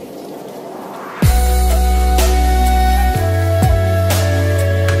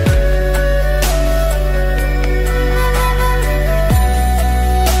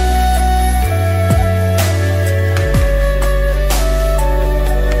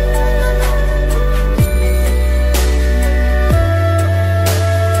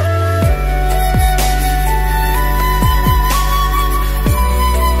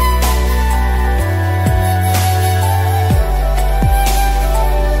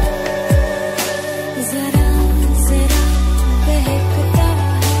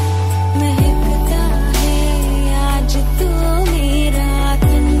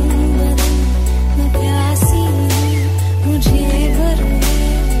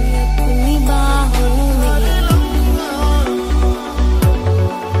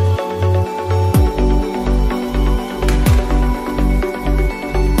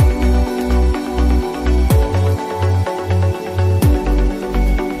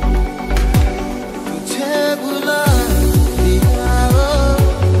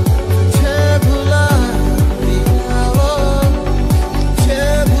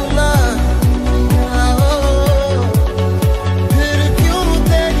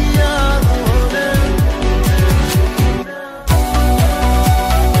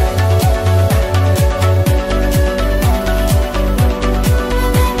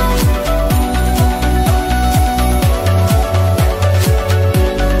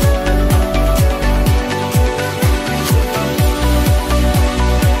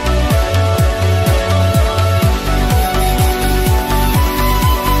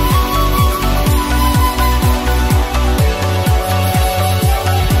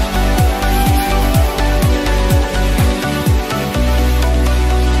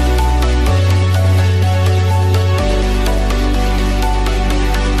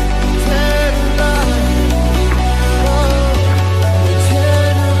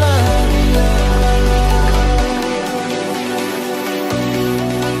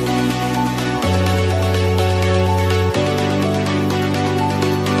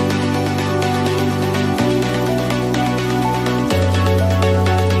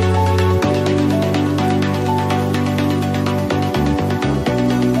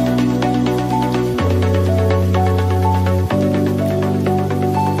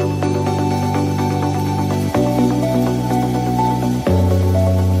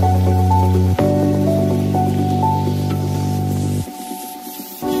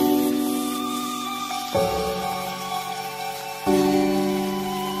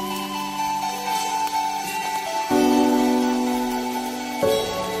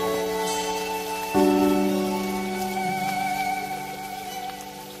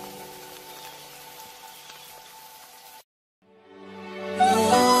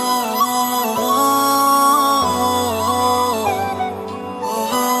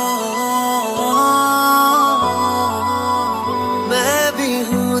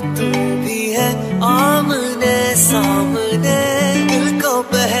सामने दिल को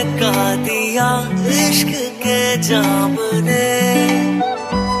बहका दिया इश्क के जाम ने।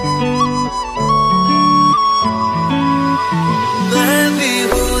 मैं भी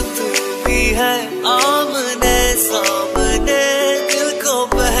हूँ तू भी है आमने सामने दिल को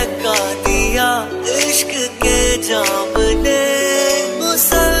बहका दिया इश्क के जाम ने।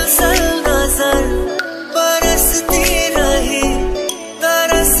 मुसलसल नजर बरसती रही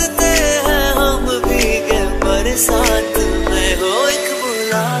तरसते हैं हम भीगे बरसात में। हो एक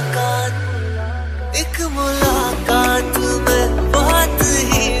मुलाकात में बात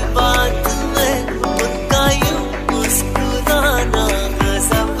ही बात में उनका यूं मुस्कुराना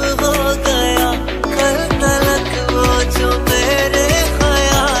गजब हो गया। कल तलक वो जो मेरे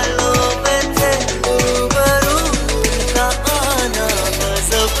ख्यालों में थे रूबरू उनका आना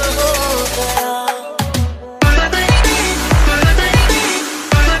गजब हो गया।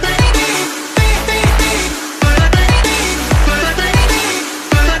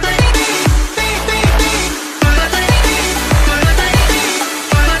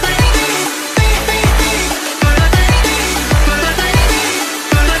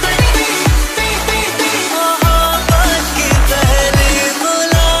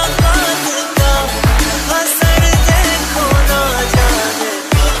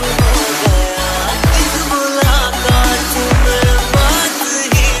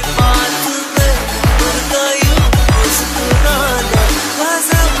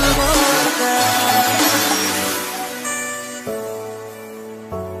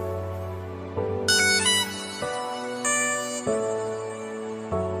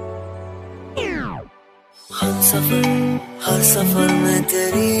 हर सफर में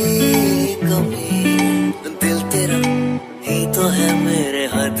तेरी कमी दिल तेरा ही तो है मेरे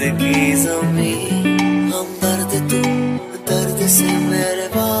हद की ज़मीं। हम दर्द तू दर्द से मेरे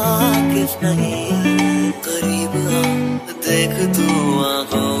वाकिफ नहीं करीब आ देख तू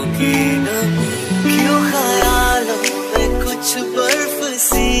आँखों की नमी। क्यों ख्यालों में कुछ बर्फ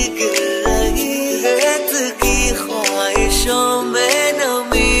सी गिर रही रेत की ख्वाहिशों में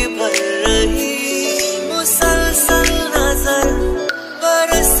नमी भर रही। मुसलसल नजर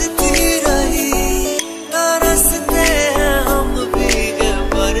बरसती रही तरसते हैं हम भीगे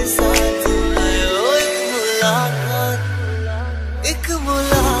बरसात में। ओ एक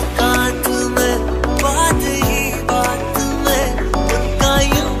मुलाकात में बात ही बात में उनका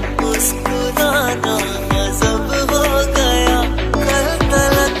यूं मुस्कुराना गजब हो गया। कल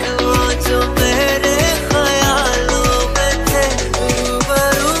तलक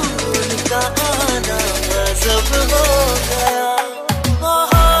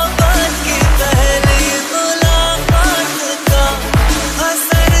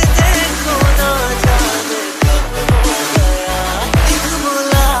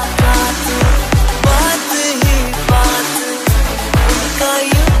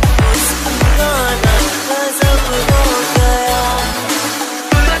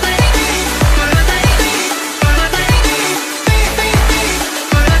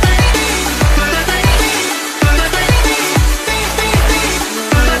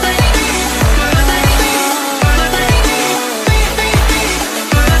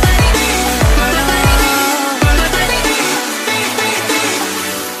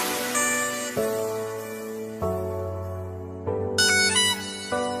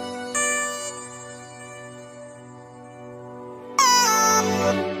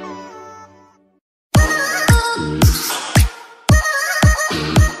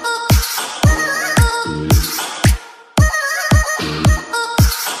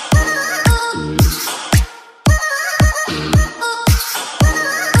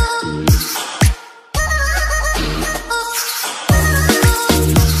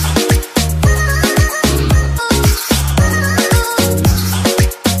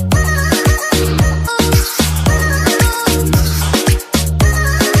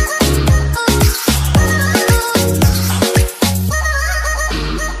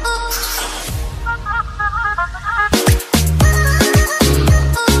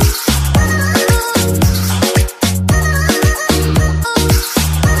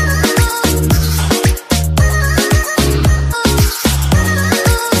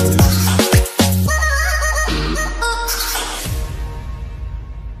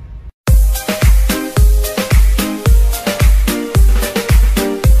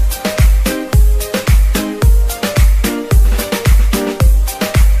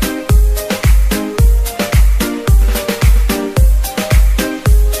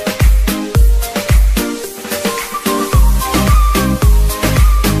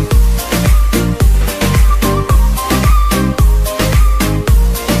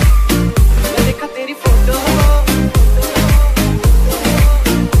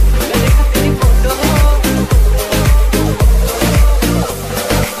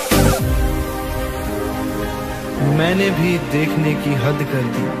मैंने भी देखने की हद कर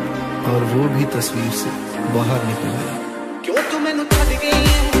दी और वो भी तस्वीर से बाहर निकल गया। क्यों तू मैनू छड़ गई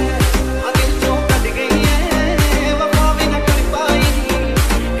है, दिल चों कट गई है, वफा भी ना कर पाई,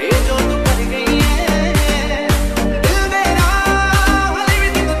 ये जो तू कर गई है। दिल मेरा हाले भी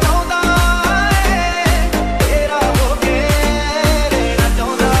तेनू चाहुंदा है, तेरा हो के रहना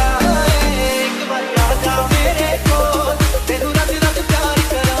चाहुंदा है। एक बारी आ जा मेरे कोल, तेनू रज रज प्यार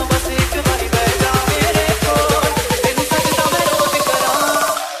करां, बस एक बारी बैठ जा मेरे कोल, तेनू सजदा मैं रोज करां।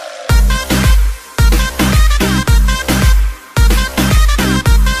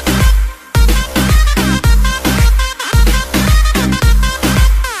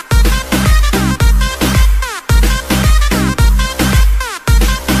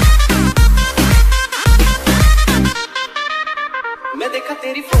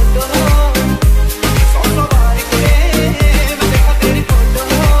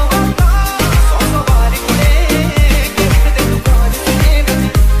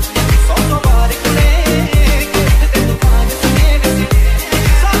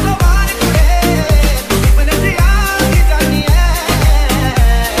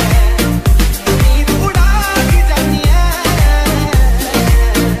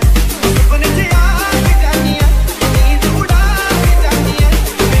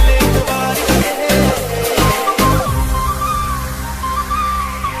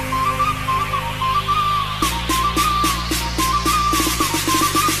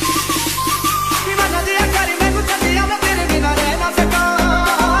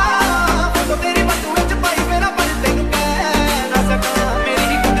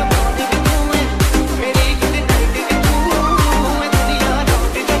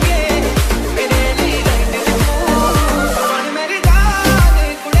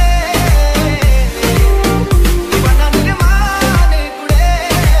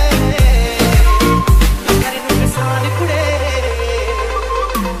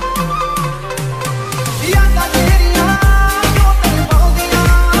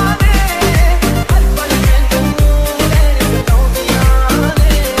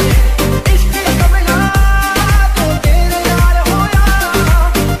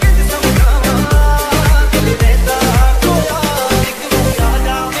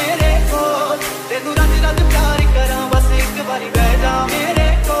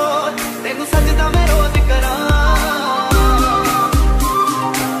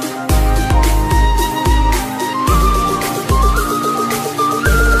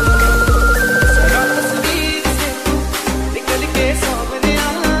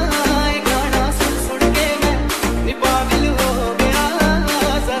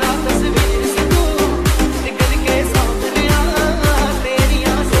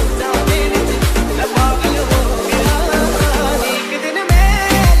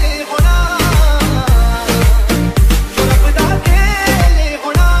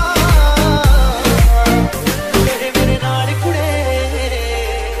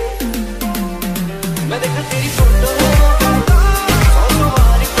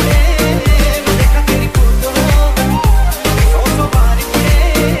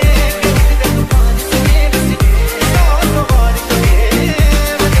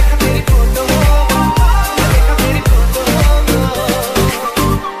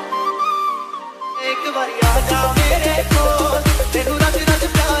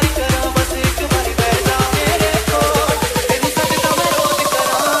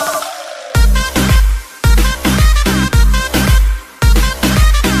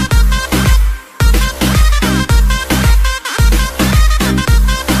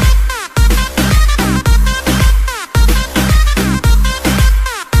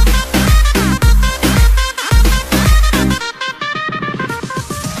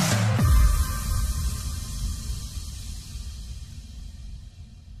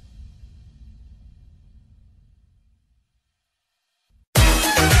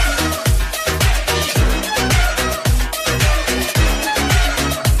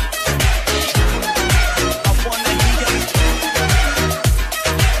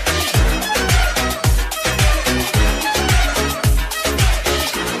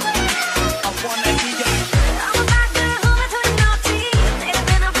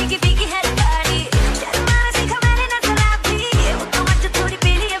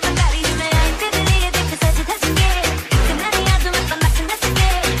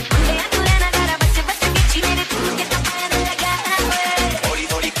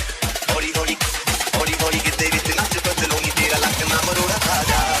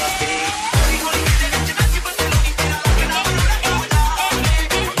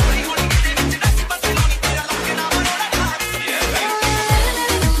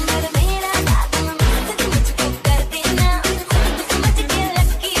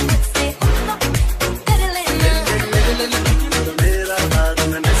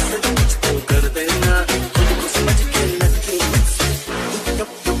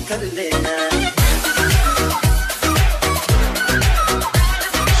 कर लेना।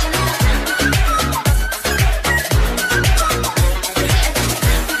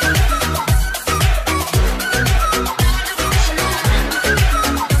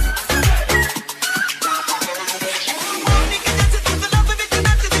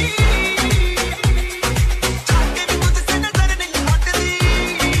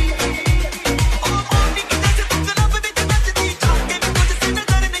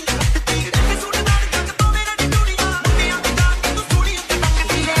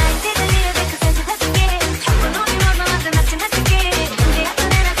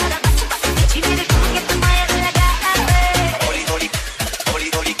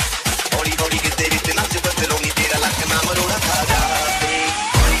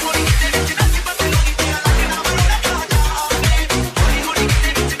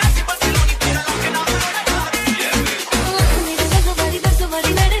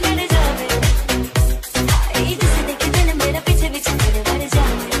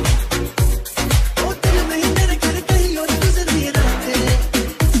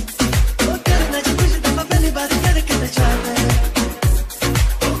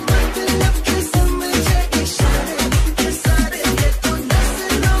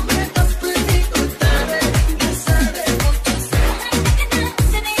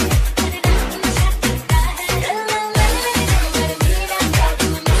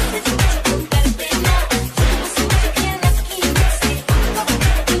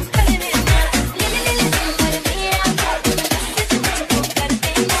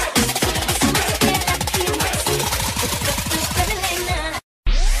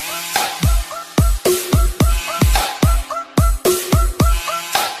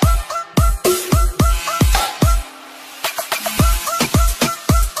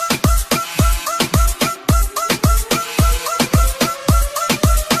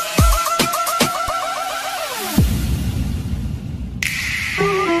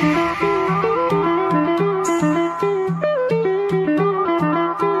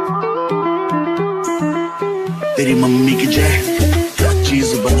 तेरी मम्मी की जय क्या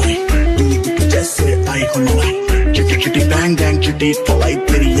चीज बनाई दूध के जैसे आई हो मलाई चिटी चिटी बैंग बैंग चिटी फलाई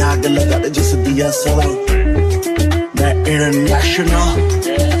तेरी याद लगा दे जैसे दिया सलाई मैं इंटरनेशनल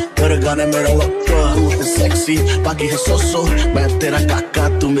तेरे गाने मेरा लक्का सेक्सी बाकी है सोसो मैं तेरा काका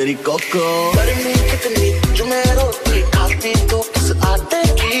तू मेरी कोको गर्मी कितनी जो मैं रोटी खाती तो किस आटे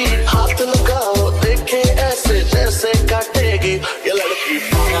की हाथ लगाओ देखे ऐसे जैसे काटेगी ये लड़की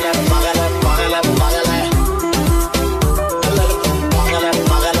पागल है पागल है पागल है पागल है पागल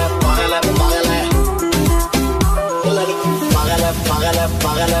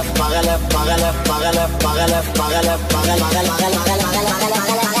पागल पागल पागल पागल पागल पागल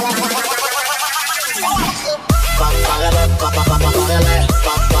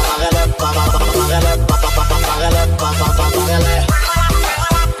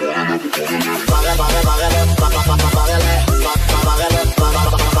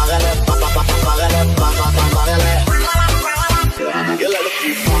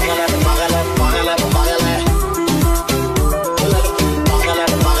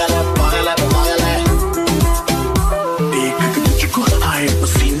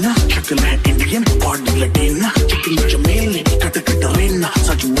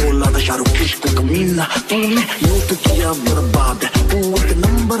तूने यूं किया बर्बाद है तू एक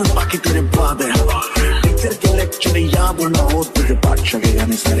नंबर बाकी तेरे बाद है टीचर के लेक्चर याद ना हो तुझे पाठ लगेगा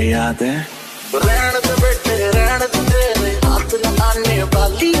नहीं सारे याद है रहने दे बेटे रहने दे तेरे हाथ न आने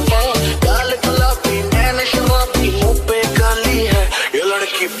वाली है गाल गुलाबी नैन शराबी मुंह पे काली है ये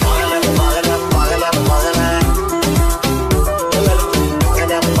लड़की पागल है पागल है पागल है पागल है ये लड़की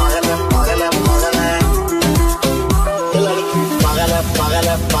पागल है पागल है पागल है पागल है ये लड़की पागल है पागल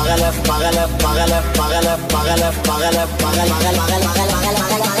है पागल है पागल है पागल है पागल है पागल है पागल है पागल पागल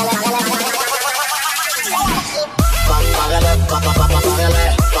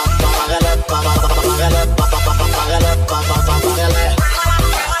पागल पागल पागल है पागल है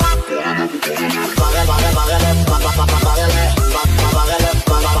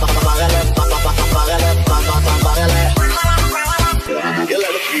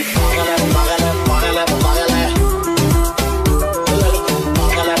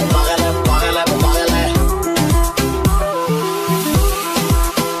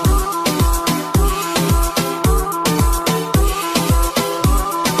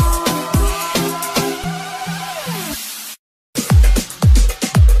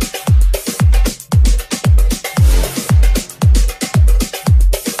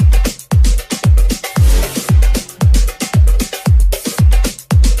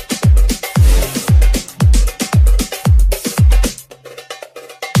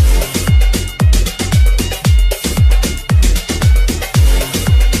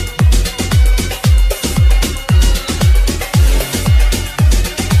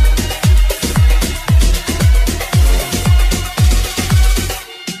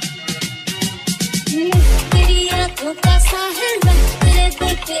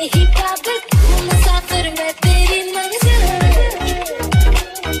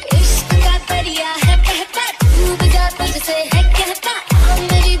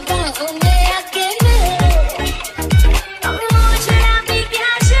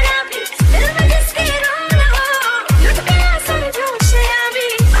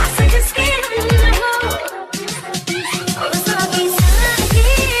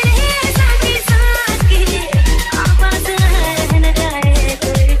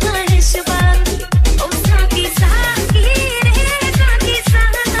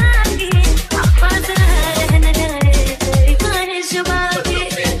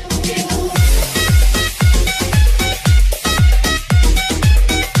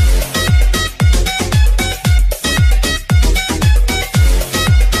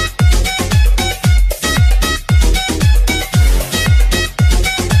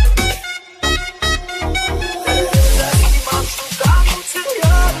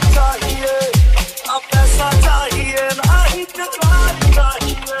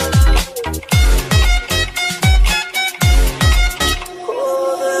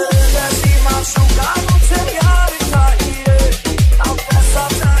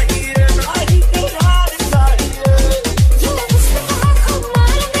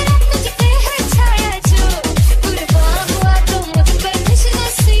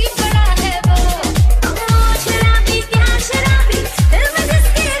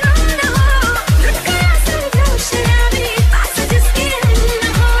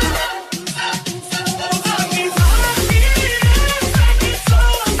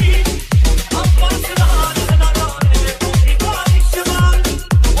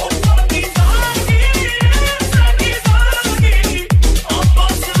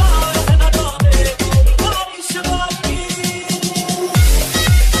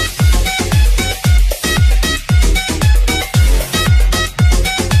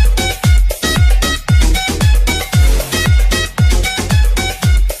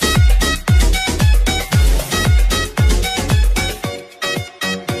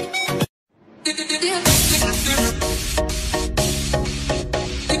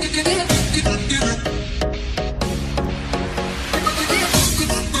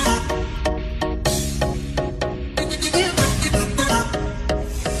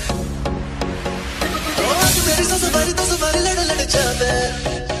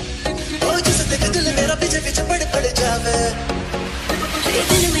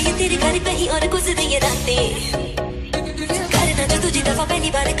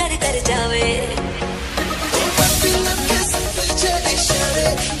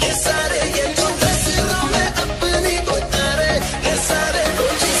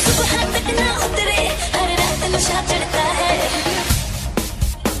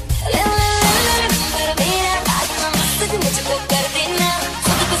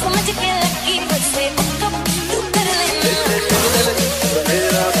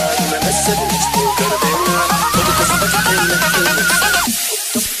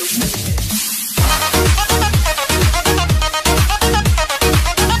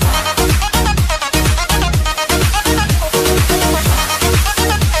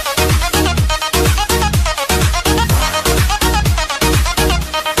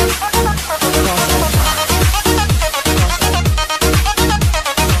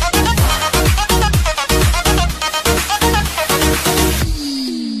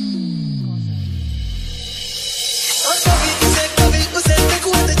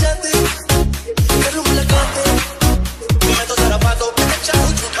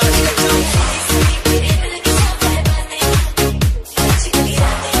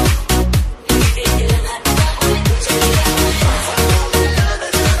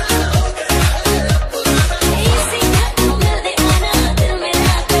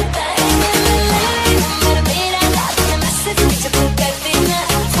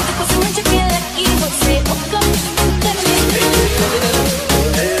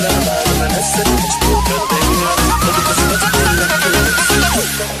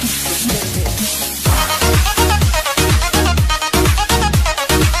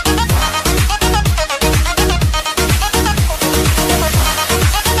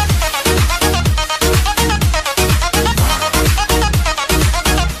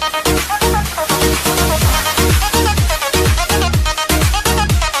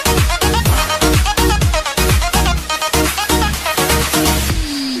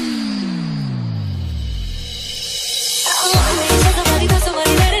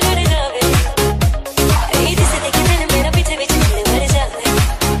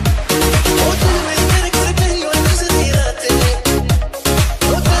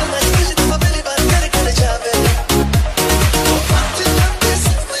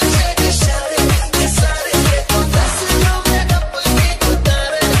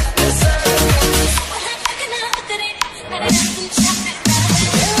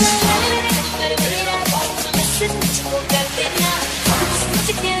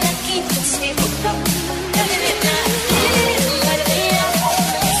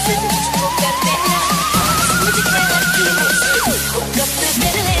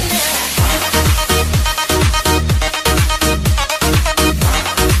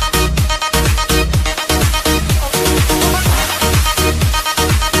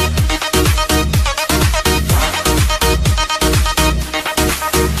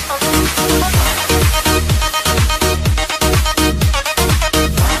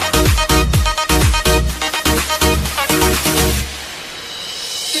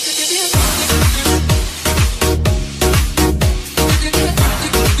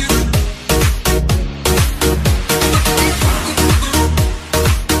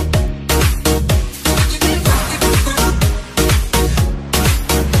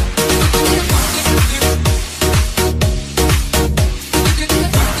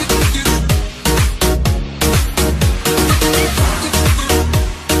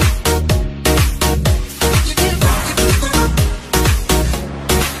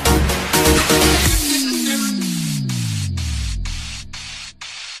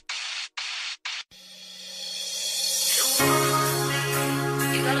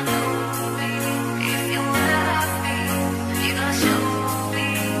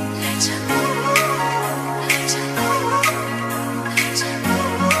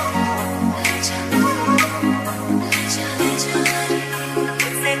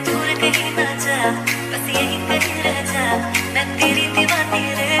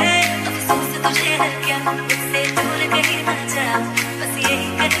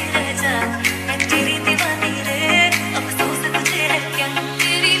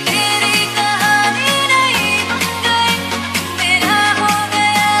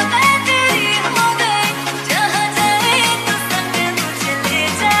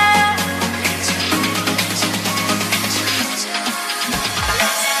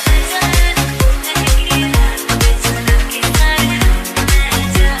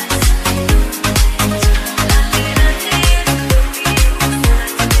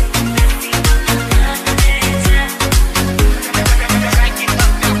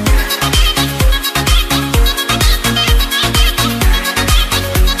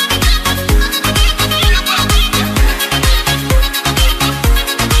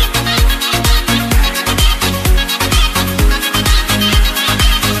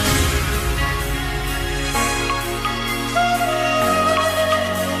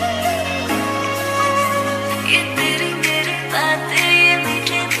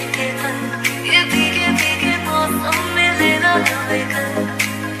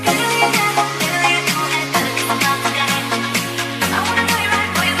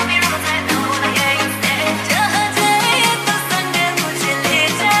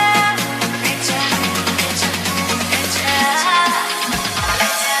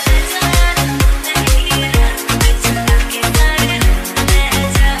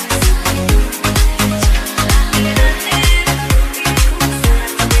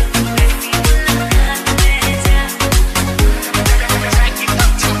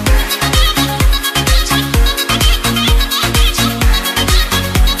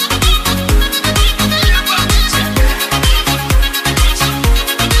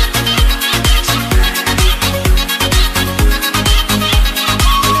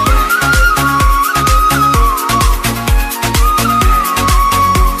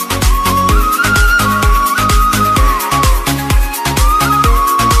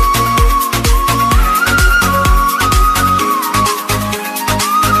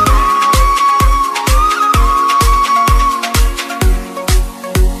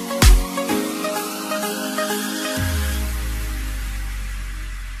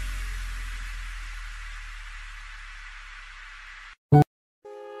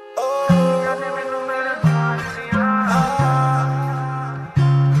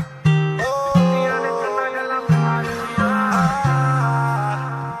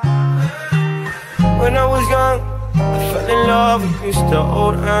When I was young, I fell in love. We used to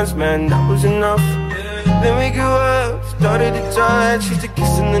hold hands, man, that was enough. Then we grew up, started to touch. Used to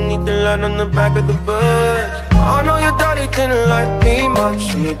kiss underneath the light on the back of the bus. I know your daddy didn't like me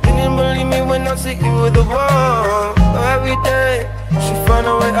much, and you didn't believe me when I said you were the one. But every day, she found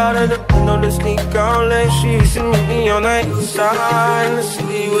a way out of the window to sneak out late. She used to meet me on the east side in the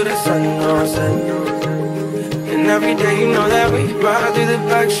city with the sun on set. And every day you know that we ride through the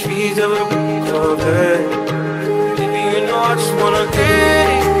back streets of a big Corvette. Baby, you know I just wanna get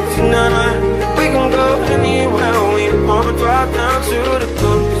it tonight. We can go anywhere we want. Drive down to the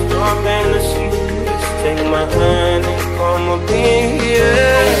coast, stop in the sea. Just take my hand and come with me,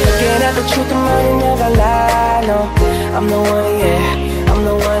 yeah. Looking at the truth, I'm running, never lie, no. I'm the one, yeah. I'm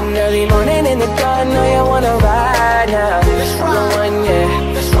the one early morning in the dark. Know you wanna ride now. I'm the one, yeah.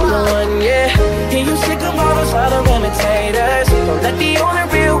 I'm the one, yeah. Hear you sick of all those other imitators. Don't let the only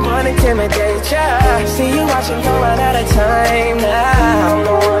real one intimidate ya. See you watching, don't run out of time now. I'm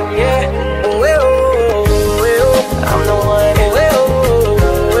the one, yeah. I'm the one, I'm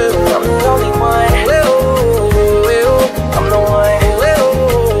the only one. I'm the one, I'm the only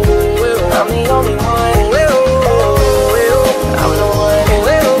one. I'm the one, I'm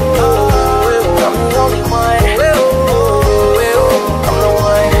the only one. I'm the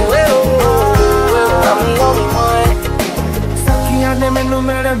one, I'm the only one. Sakhiyan ne mainu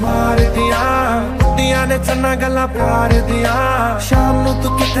mere maar diya, diya ne channa galla pyar diya. Sham nu tu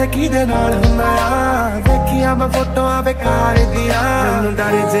kithe kide naal hunda yaar, dekhiya main photoa bekar diya. Mainu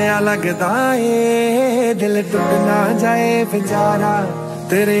dar jiha lagda e, dil tut na jaye bechara.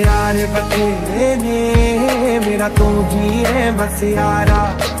 तेरे यार बतेरे ने मेरा तू ही है बस यारा.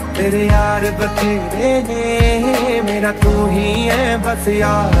 तेरे यार बतेरे ने मेरा तू ही है बस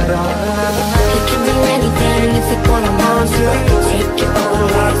यारा. You can do anything if you're gonna want to. Take your own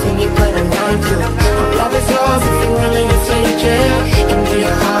life and you put them down to. Love is yours if you're willing to take it. Give me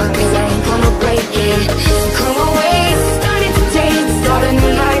your heart 'cause I ain't gonna break it. Come away, starting today. Start a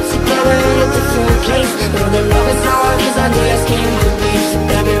new life together in a different place. Know that love is hard 'cause I just can't believe. So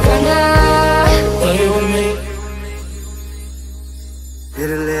baby, run away with me. फिर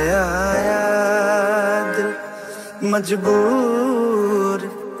ले आया दिल मजबूर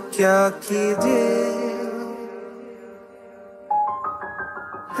क्या कीजिए.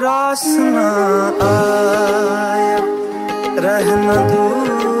 रास ना आया रहना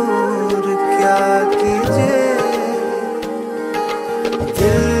दूर क्या कीजिए.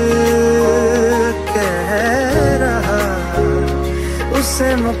 दिल कह रहा उसे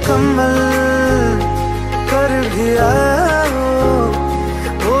मुकम्मल कर भी आओ.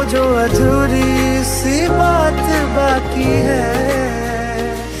 वो जो अधूरी सी बात बाकी है,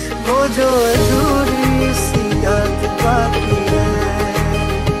 वो जो अधूरी सी याद बाकी है,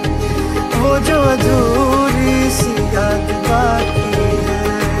 वो जो अधूरी सी याद बाकी है,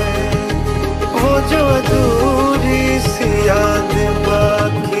 वो जो अधूरी सी याद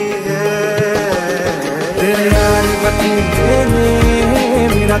बाकी है. तेरे यार बतेरे ने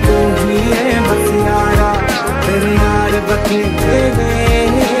मेरा तू ही है बस यारा. तेरे यार बतेरे ने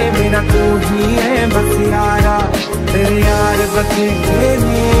मेरा तू ही है बस यारा. तेरे यार बतेरे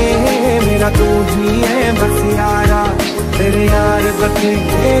ने मेरा तू ही है बस यारा. तेरे यार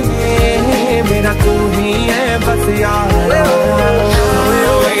बतेरे ने मेरा तू ही है बस यारा.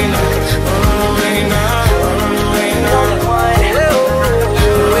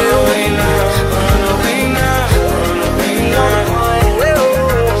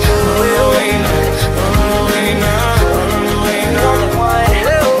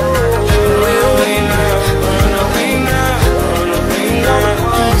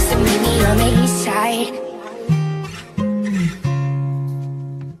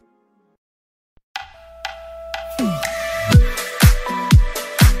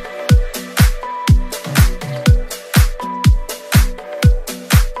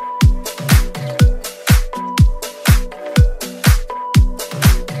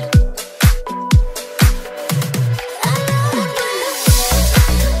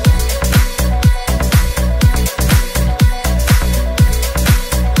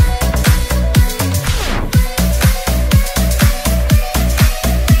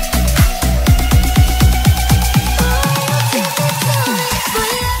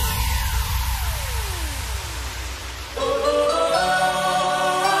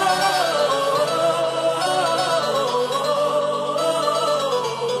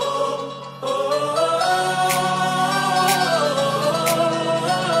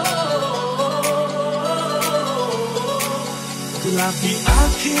 गुलाबी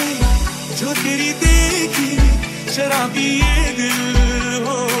आंखें जो तेरी देखी शराबी ये दिल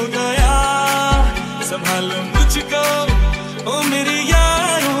हो गया.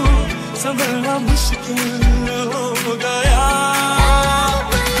 मुश्किल हो गया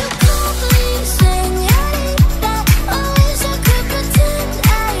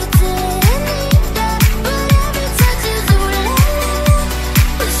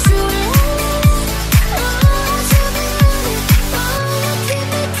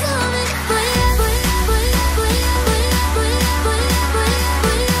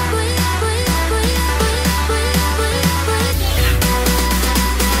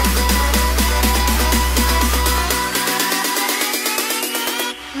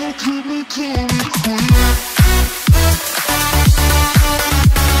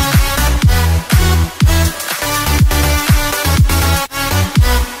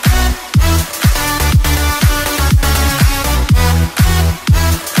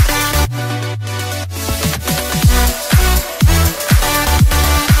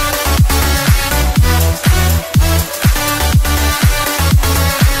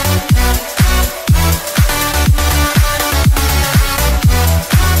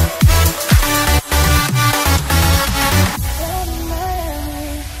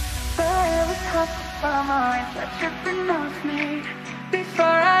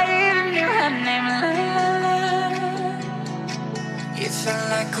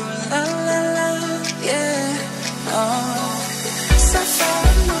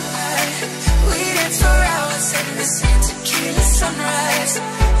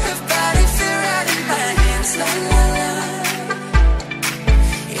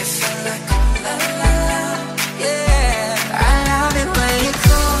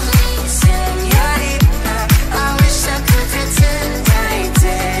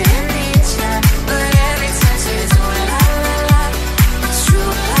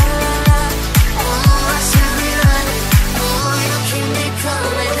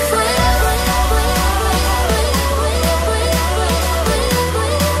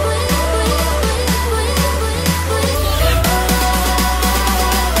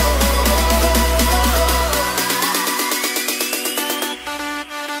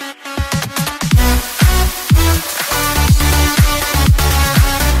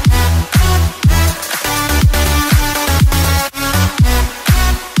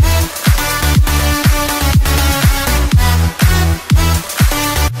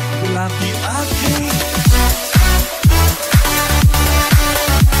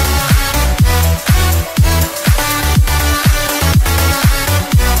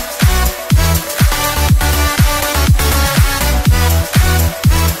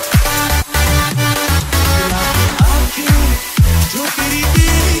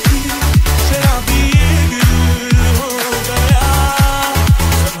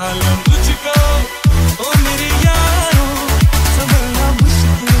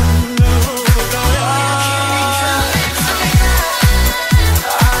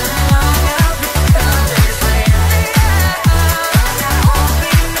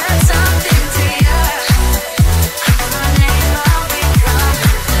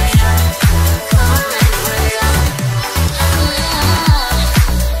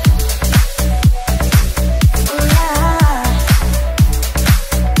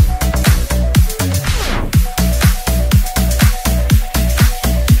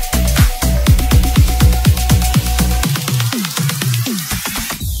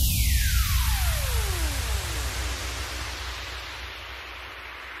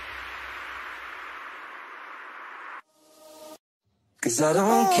Cause I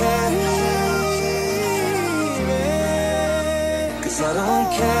don't care. Cause I don't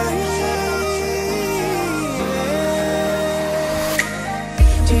care.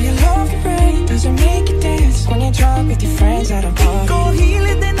 Do you love the rain? Does it make you dance when you drunk with your friends at a party? Go heal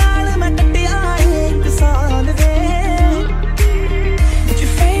it de naal main kattiya ek saal de. What's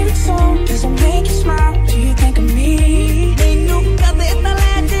your favorite song? Does it make you smile? Do you think of me? Mainu kade na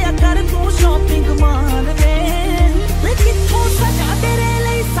le jaya kar tu shopping maan de. Lekin ho saja tere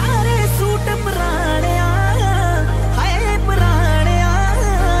lai sare suit purane haye purane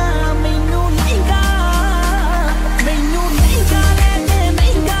mainu nahinga le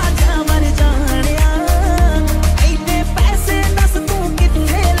mahinga jamar jaane aine paise das tu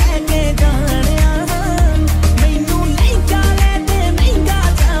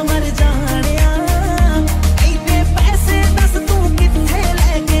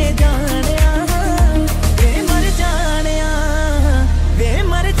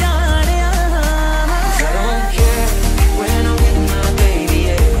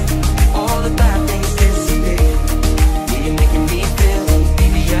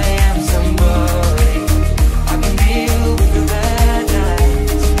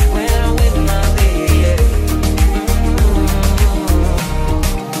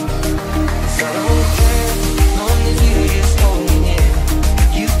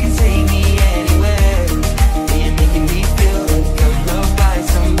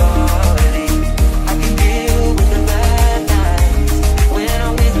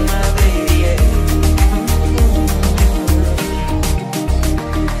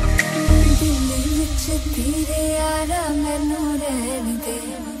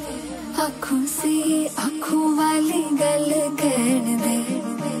आँखों से आँखों वाली गल कहन दे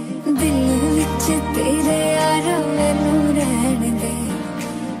दिल विच तेरे यारा मैनू रहन दे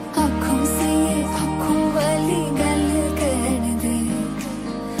आँखों से आँखों वाली गल कहन दे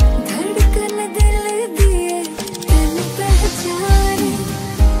धड़कन दिल दिए तन पहचान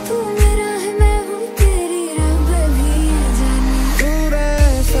तू मेरा है मैं हूँ तेरी रब भी जाने तू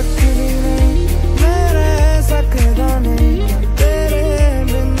रह सकती नहीं मैं रह सकता नहीं तेरे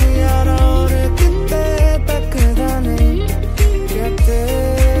बिन यारा और कितने तकदा नहीं क्या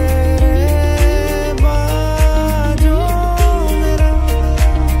तेरे बाजों मेरा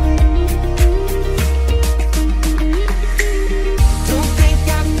Don't think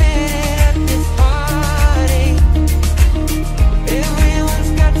I met at this party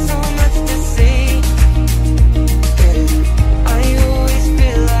Everyone's got so much to say I always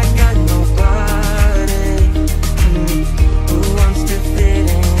feel like I nobody who wants to fit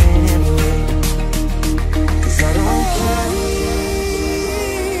in anyway 'Cause I don't care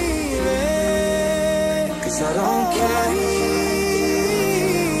 'Cause I don't care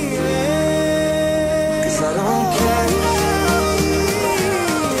 'Cause I don't care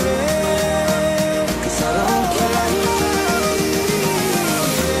 'Cause I don't care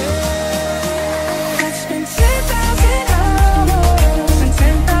I've spent 10,000 hours and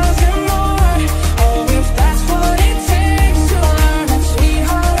 10,000 more Oh, if that's what it takes to learn that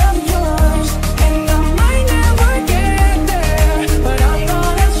sweetheart of yours And I might never get there But I'm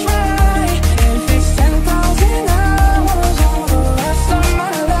gonna try If it's 10,000 hours or the rest of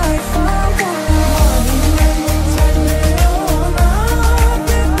my life I'm gonna love you and tell you all about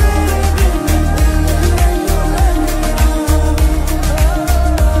it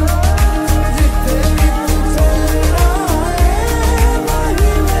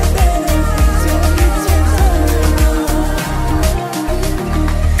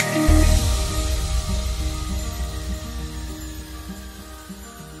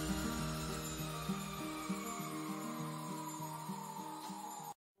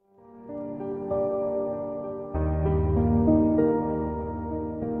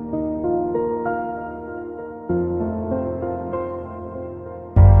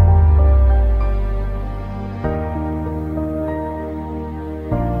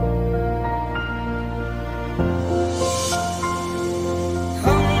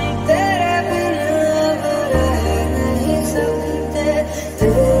हम तेरे बिन अब रह नहीं सकते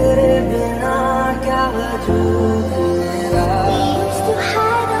तेरे बिना क्या वजूद मेरा used to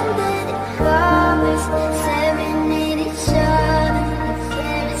hide under the covers, staring at each other, the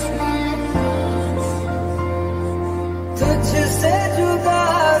fairest melodies. तुझसे जुदा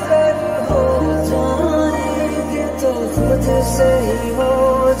अगर हो जाएंगे तो तुझसे ही हो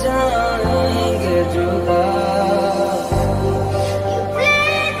जाएंगे जुदा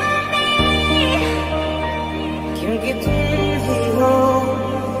क्योंकि तुम ही हो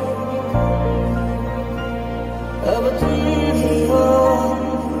अब तुम ही हो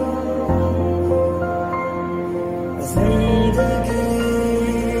जिंदगी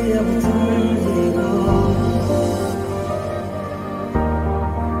अब तुम ही हो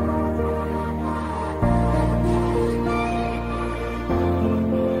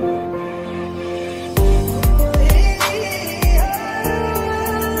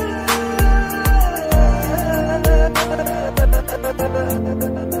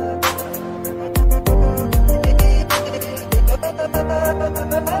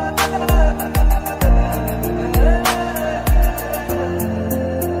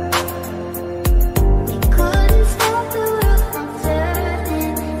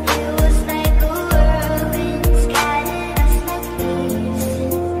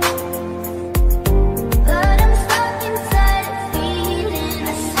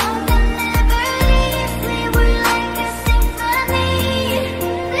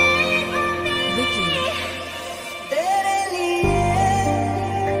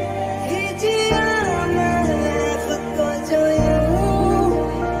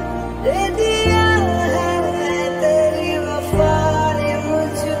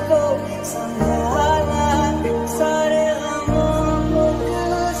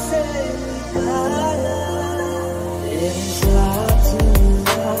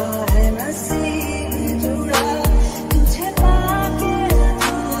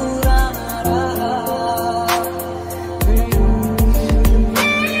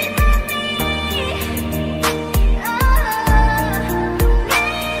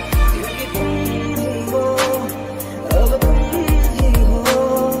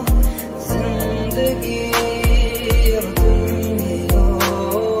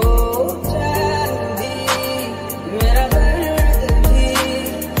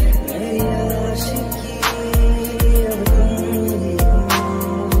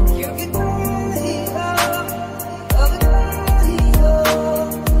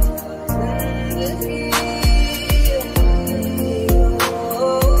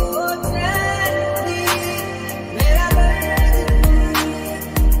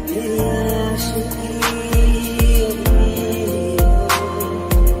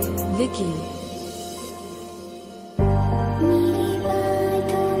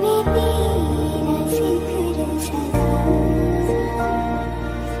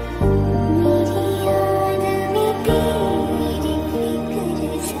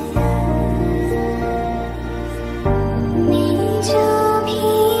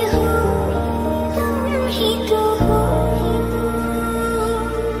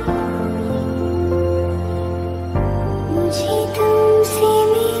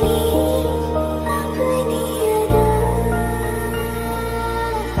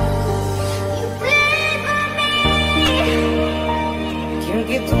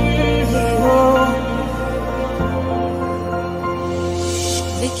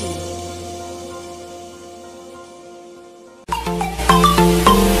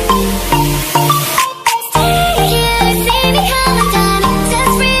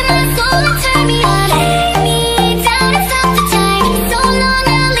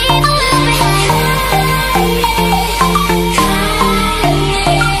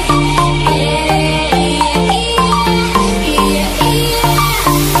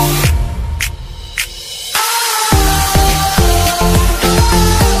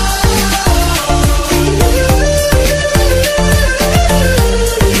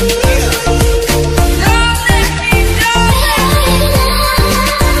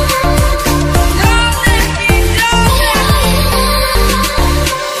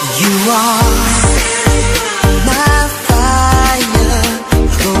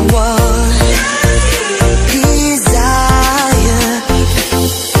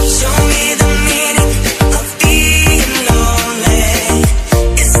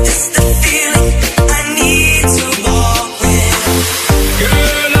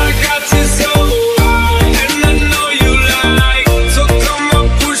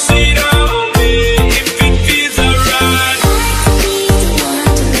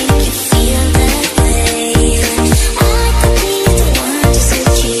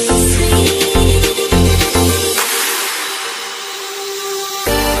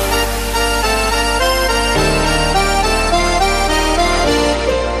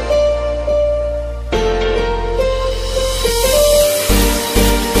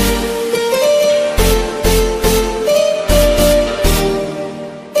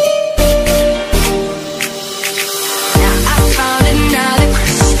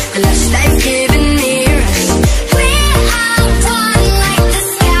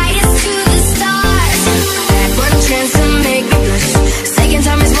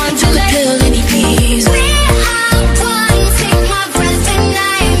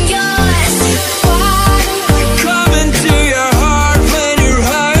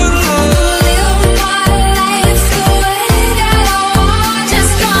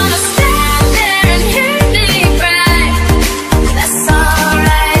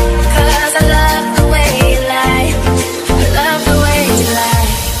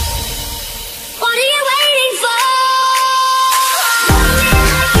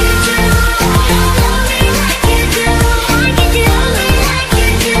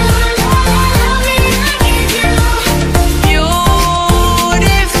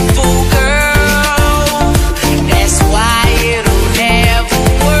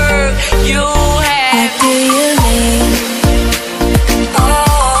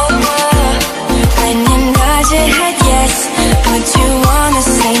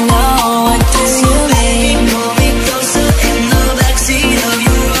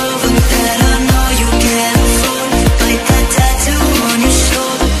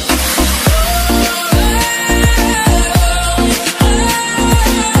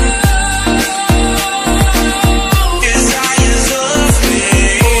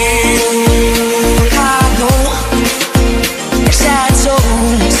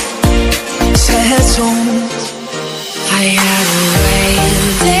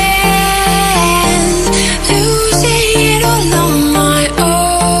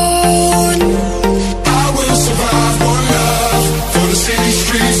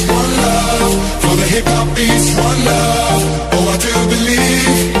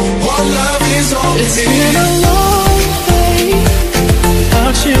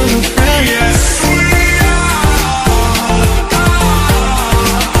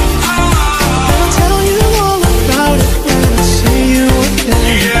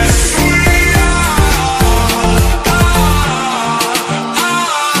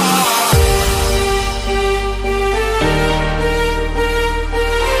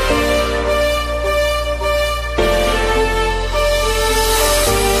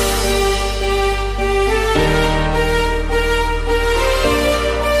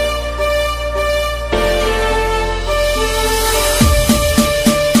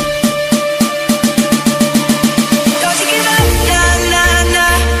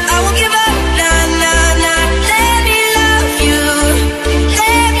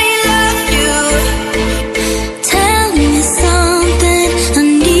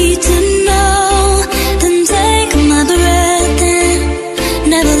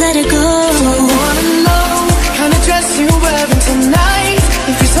never let it go. Don't wanna know what kind of dress you're wearing tonight.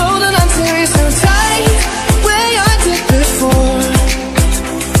 If he's holding on to you so tight, the way I did before.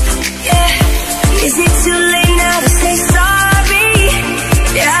 Yeah, is it too late now to say sorry?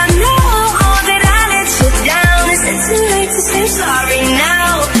 Yeah, I know that I let you down. Is it too late to say sorry now?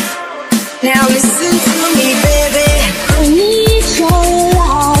 Now listen to me, baby. I need your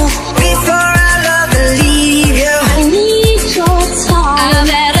love. Before I love and leave you, I need your time. I've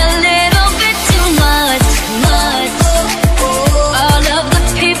had a little bit too much, much. All of the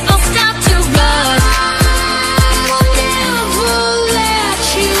people start to rush. I'll never let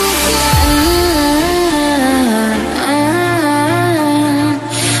you go.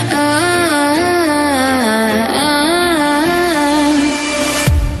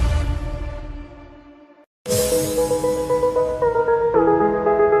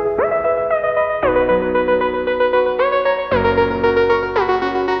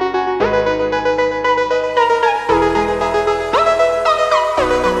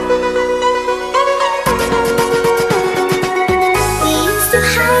 We used to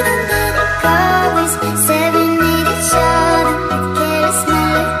hide under the covers, serenade each other with careless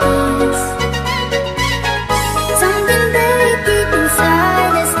melodies. Something very deep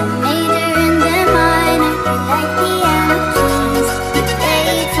inside us, the major and the minor, like piano keys. You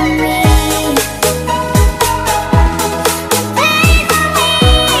played for me. Played for me.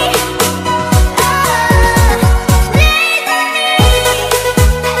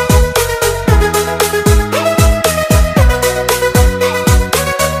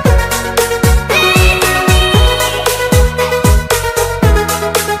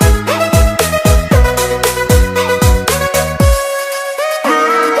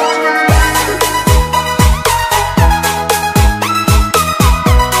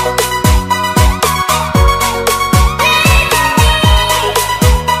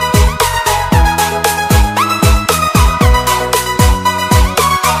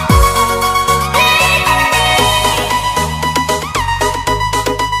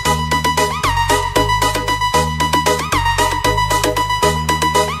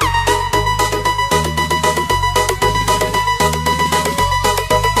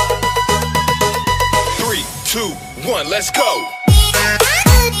 Three, two, one, let's go.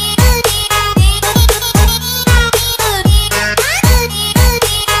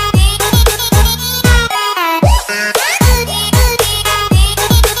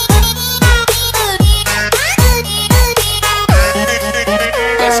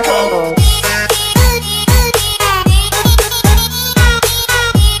 Let's go.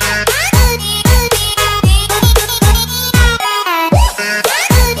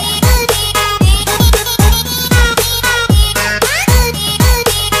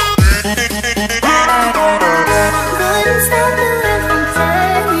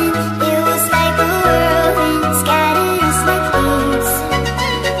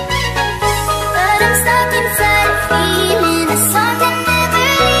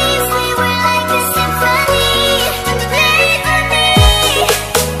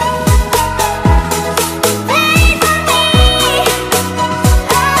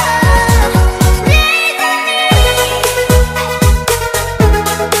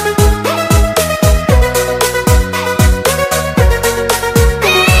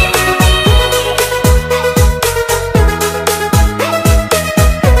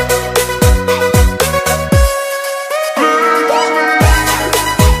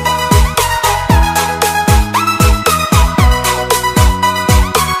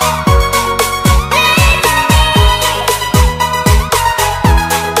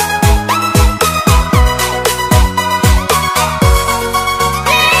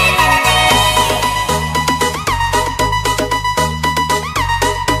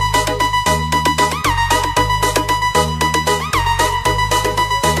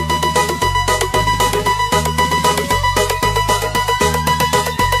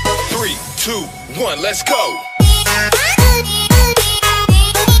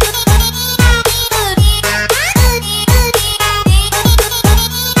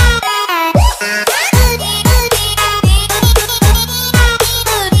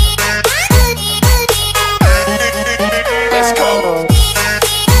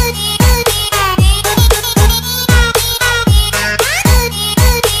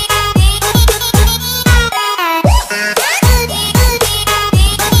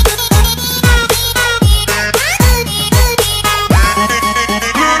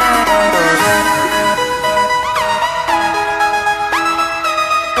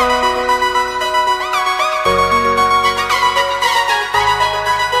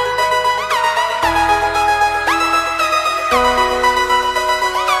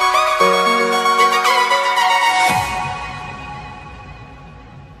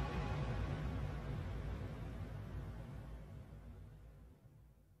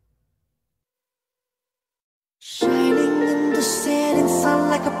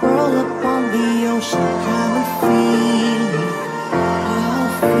 Roll up on the ocean, come and feel me, oh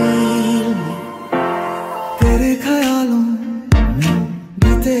feel me. तेरे ख्यालों में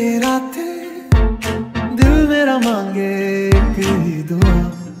बीते रातें, दिल मेरा मांगे एक ही दुआ,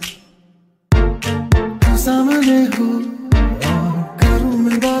 तू सामने हो और करूँ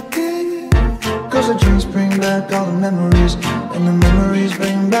मैं बातें. Cause the dreams bring back all the memories, and the memories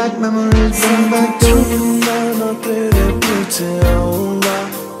bring back you. मैं तेरे पीछे आऊंगा,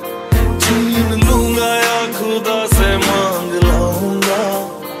 छीन लूंगा या खुदा से मांग लाऊंगा,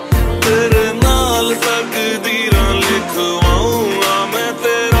 तेरे नाल तकदीरां लिखवाऊंगा, मैं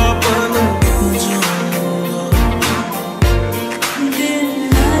तेरा बन जाऊंगा.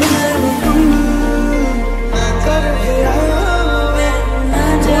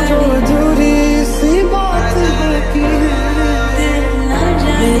 अधूरी सी बात बाकी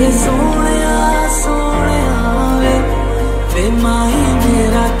मेरे सोनिया सोनिया वे माही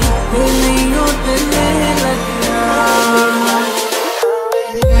मेरा कितने नहीं होते लगना.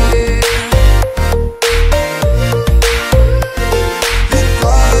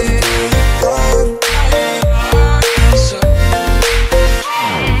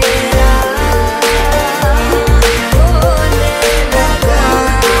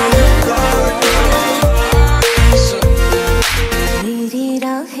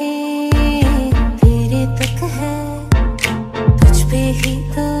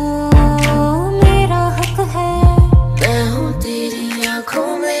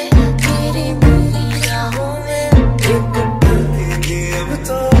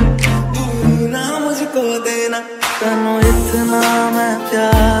 तनु इतना मैं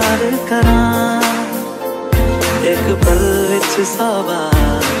प्यार करा, एक पल विच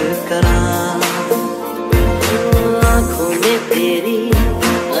सवार करा. आँखों में तेरी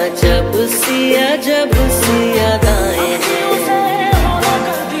अजब सी अदाएं हैं.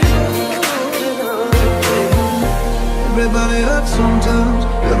 Everybody hurts sometimes,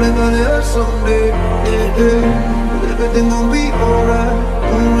 everybody hurts someday. Yeah, yeah. But everything gon' be alright.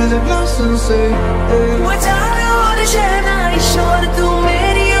 Gonna raise a glass and say, hey. और शहना ईश्वर तू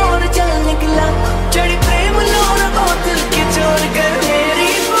मेरी ओर चल निकला, चढ़ी प्रेम लोना बोतल के चोर कर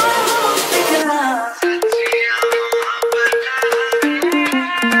मेरी बात निकला.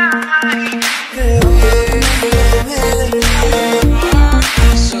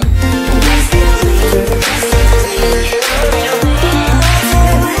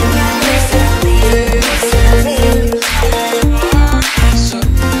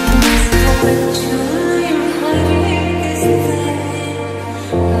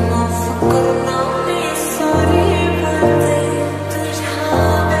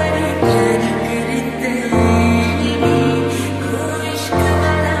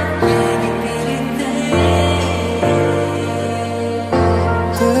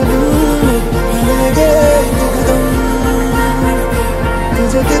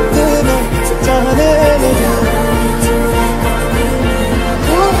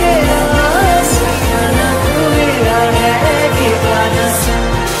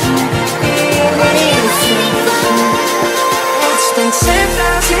 It's been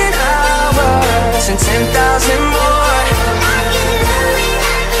 10,000 hours and 10,000 more.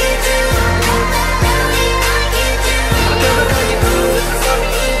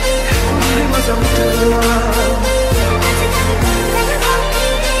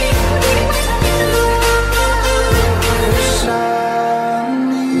 I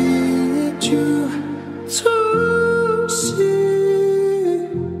need you to see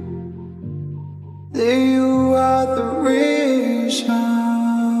that you are the reason.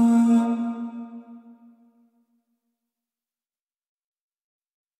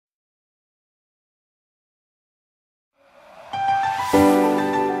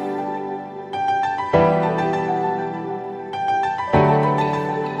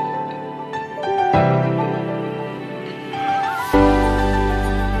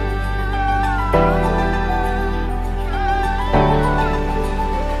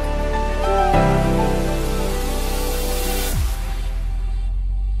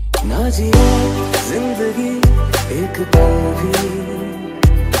 ना जिया जिंदगी एक पल भी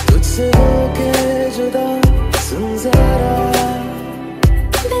तुझसे होके जुदा, सुन जरा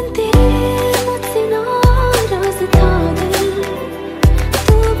बिन तेरे मुझसे नाराज था दिल,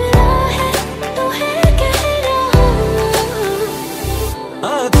 तू मिला है तो है कह रहा.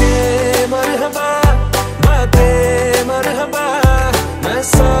 आके मरहबा बातें मरहबा, मैं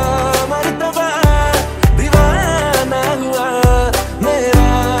सा मरतबा दीवाना हुआ, मेरा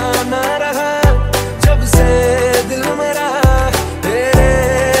ना रहा जब से दिल मेरा तेरे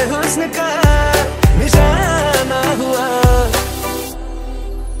हुस्न का निशाना हुआ.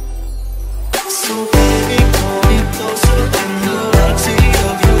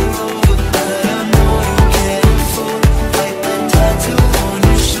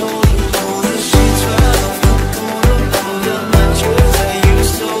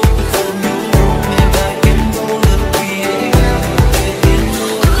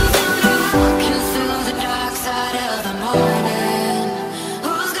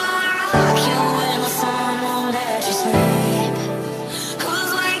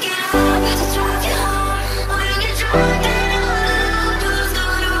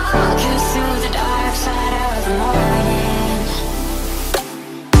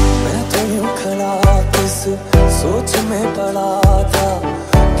 इस सोच में पड़ा था,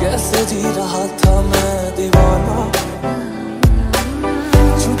 कैसे जी रहा था मैं दीवाना।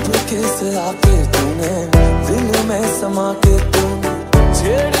 चुपके से आके तूने दिल में समा के तूने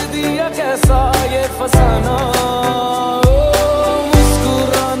छेड़ दिया कैसा ये फसाना।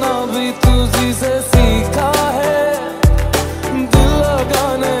 मुस्कुराना भी तुझी से सीखा है, दिल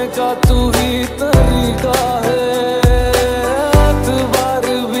लगाने का तू ही तरीका है। एतबार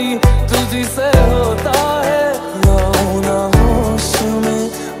भी तुझी से होता है, ना होश में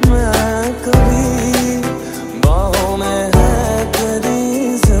मैं कभी, बाहों में है तेरी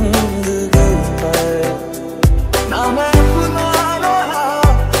जिंदगी है। ना मैं अपना रहा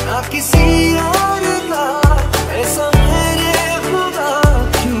ना किसी और का, ऐसा मेरे खुदा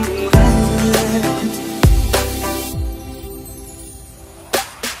क्यों है।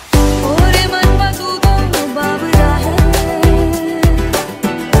 ओरे मनवा तू तो बाबरा है,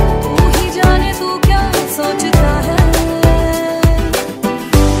 तू ही जाने तू क्या सोचता है,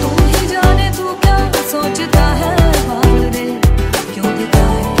 तू ही जाने तू क्या सोचता है। बाबरे क्यों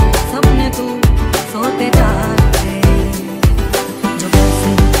दिखाए सपने तू सोते जाते, जो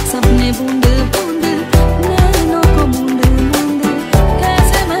कैसे सपने बूंद बूंद नैनों को मूंद मूंद,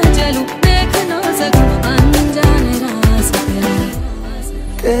 कैसे मैं चलूं देख ना सकूं अनजाने रास्ते।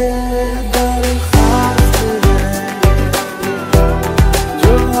 दरख्वास्त है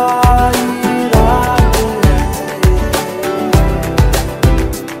जो आई रात है,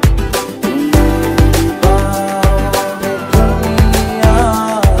 दुनिया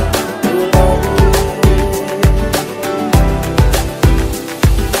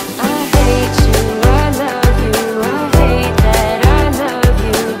I hate you, I love you, I hate that I love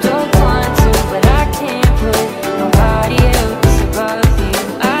you. Don't want to, but I can't put nobody else above you.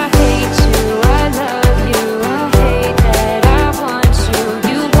 I hate you, I love you, I hate that I want you.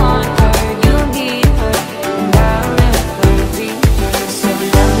 You want her, you need her, and I'll never be her. So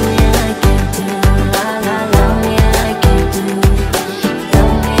love me like you do, la la, love me like you do.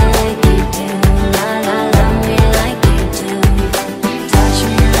 Love me like you do, la la, love me like you do. Touch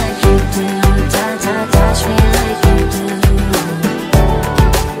me like you do, touch me like you do.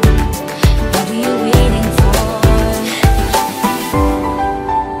 What are you waiting for?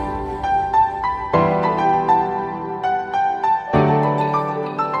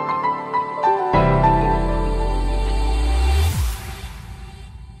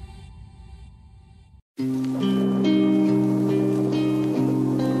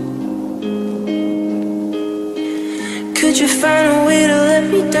 Could you find a way to let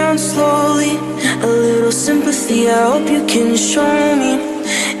me down slowly? A little sympathy, I hope you can show me.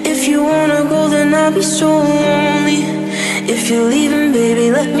 If you wanna go, then I'll be so lonely. If you're leaving, baby,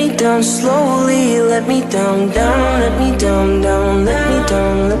 let me down slowly. Let me down, down, let me down, down, let me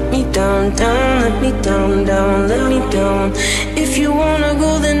down, let me down, down, let me down, down, let me down. If you wanna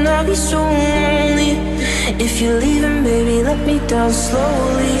go, then I'll be so lonely. If you're leaving, baby, let me down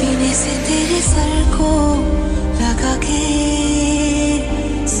slowly. सीने से तेरे sir को लगा के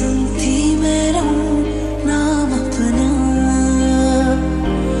सुनती मैं रहूं नाम अपना,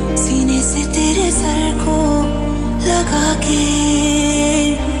 सीने से तेरे सर को लगा के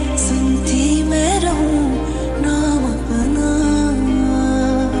सुनती मैं रहूं नाम अपना।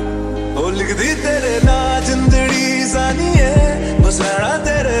 ओ लिख दी तेरे ना जिंदड़ी जानी है, बस रहना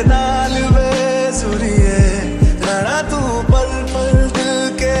तेरे नाल बेसुरी है। रहना तू पल पल दिल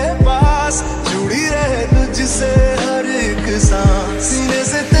के पास, जुड़ी रहे तुझसे हर एक सांस। सीने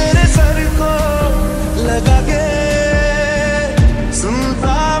से तेरे सर को लगा के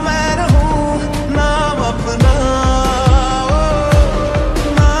सुनता मैं रहूं नाम अपना, ओ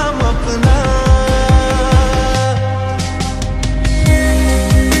नाम अपना।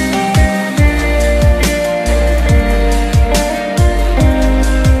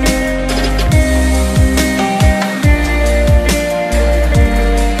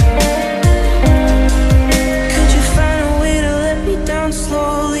 Could you find a way to let me down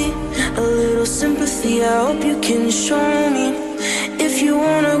slowly? A little sympathy, I hope you can show me. If you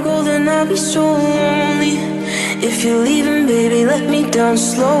wanna go, then I'll be so lonely. If you're leaving, baby, let me down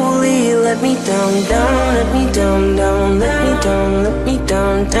slowly. Let me down, down, let me down, down, let me down, let me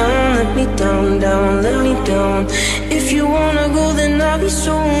down, down, let me down, down, let me down. If you wanna go, then I'll be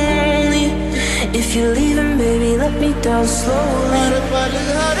so lonely. If you're leaving, baby, let me down slowly. हर पल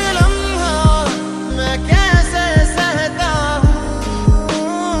हर लम्हा मैं कैसे सहता हूँ,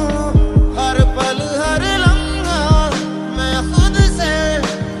 हर पल हर लम्हा मैं खुद से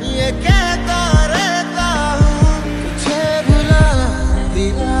ये कहता रहता हूँ। तुझे भुला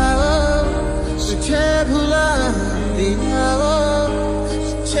दिया वो, तुझे भुला दिया वो,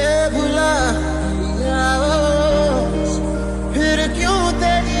 तुझे भुला दिया वो।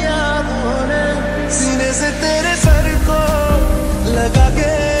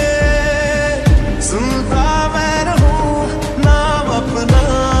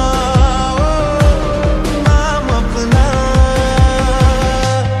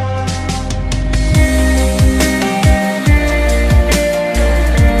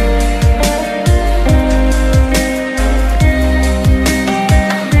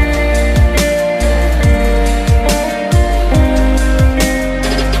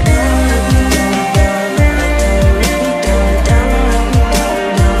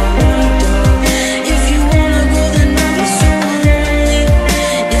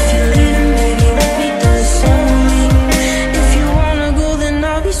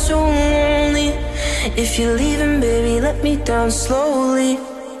 And if you're leaving, baby, let me down slowly.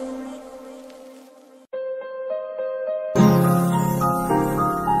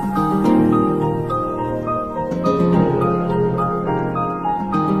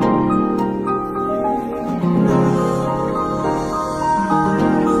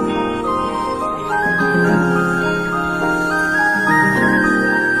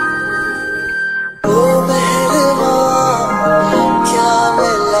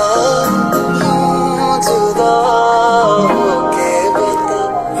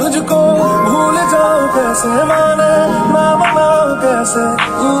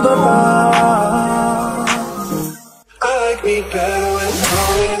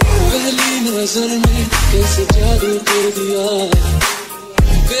 पहली नजर में कैसे जादू कर दिया,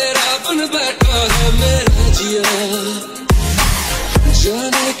 तेरा बन बैठा है मेरा जिया।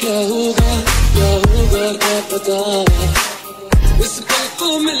 जाने क्या होगा क्या पता, इस पल को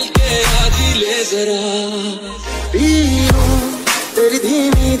मिलके आज ही ले जरा। पीरूं तेरी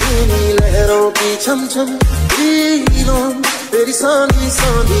धीमी धीमी लहरों की छम छम, पीरूं तेरी सांधी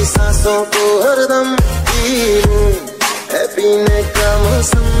सांधी सांसों को हरदम, पीरूं है पीने का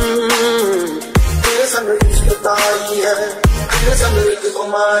मौसम। तेरे संग इश्क तारी है, तेरे संग एक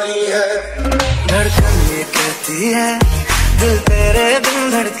कुमारी है। धड़कन ये कहती है दिल तेरे बिन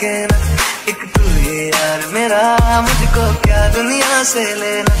धड़के ना, एक तू ही यार मेरा, मुझको क्या दुनिया से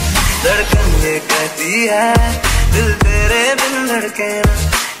लेना। धड़कन ये कहती है दिल तेरे बिन धड़के ना,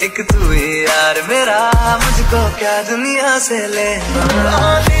 एक तू ही यार मेरा, मुझको क्या दुनिया से लेना।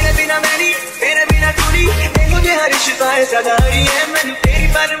 तेरे बिना मेरी तेरे बिना टूरी, मुझे हर शिकायत सदारी है। मैंने तेरी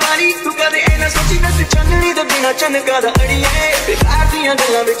परवारी तू कदे ए ना सोची, मैं चंदनी तो बिना चनका दाड़ी है। बेकार दियां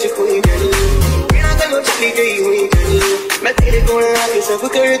गल्लां विच कोई जड़ी, बिना गल्लों चली गई हुई जड़ी। मैं तेरे कोल आके सब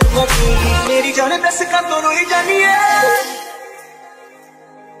कर दूंगा की, मेरी जान दस का तो रोई जानी है।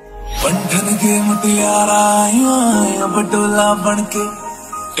 बंधन के मुटियारा आया बटोला बनके,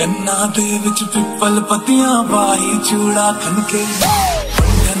 कन्ना दे विच पिपल पतियां पाई चूड़ा खनके।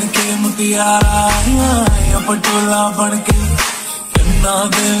 बंधन के मुटियारा आया बटोला बनके, कन्ना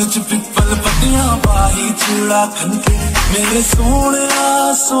दे विच पिपल पतियां पाई चूड़ा खनके। मेरे सोने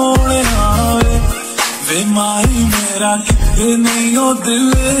वे माई मेरा कितने नहीं हो दिल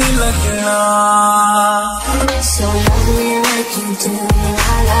लगना। So love me like you do,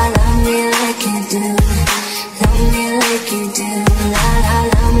 la la, love me like you do. Love me like you do, la la,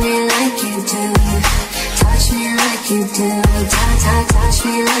 love me like you do. Touch me like you do, touch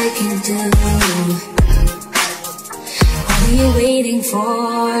me like you do. What are you waiting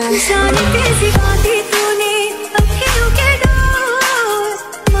for? जाने कैसी बातें तूने अखियों के door,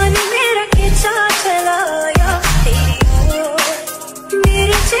 मन मेरा खिंचा चलाया तेरी ओर।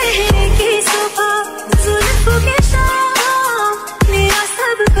 मेरे चेहरे की सुबह जुल्फों के शाम, मेरा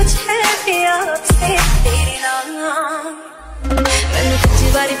सब कुछ है प्यार से तेरे नाम। मैनू दूजी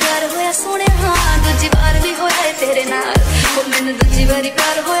बारी प्यार होया सोने, हाँ दूजी बार भी होया है तेरे नाल। मैनू दूजी बारी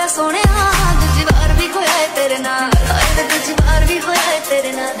प्यार होया सोने, हाँ दूजी बार भी होया है तेरे नाल। हाय दूजी बार भी होया है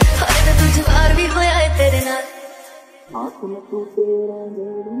तेरे नाल, हाय दूजी बार भी होया है तेरे नाल। हाथ में तू तेरा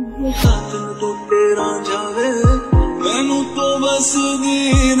जावे, मैनू तो बस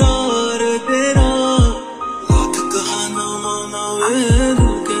दीदार तेरा। हाथ कहा ना माना वे,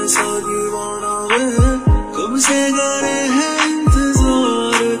 दिल कैसा दीवाना वे, कब से करे है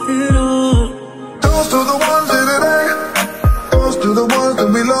इंतजार तेरा। Toast to the ones in today, toast to the ones that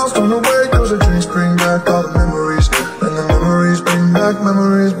we lost on the way. 'Cause the drinks bring back all the memories, and the memories bring back,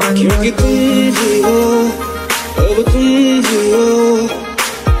 memories bring back. क्योंकि तुम ही हो, अब तुम ही हो,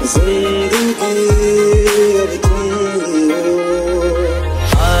 जिंदगी अब तुम ही हो।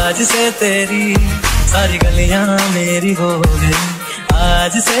 आज से तेरी सारी गलियां मेरी हो गई,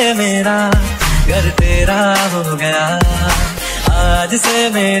 आज से मेरा घर तेरा हो गया। आज से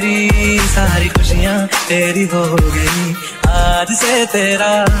मेरी सारी खुशियां तेरी हो गई, आज से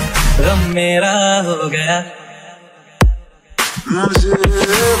तेरा गम मेरा हो गया। मुझे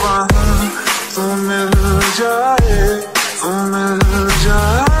वहाँ तू मिल जाए, तू मिल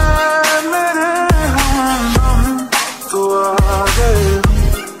जाए मेरे हम, तू आ गए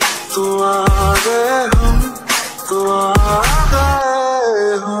हम, तू आ गए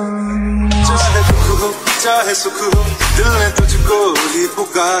हम। चाहे दुख हो चाहे सुख हो, दिल ने तुझको ही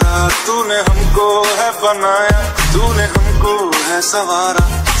पुकारा। तूने हमको है बनाया, तूने हमको है सवारा।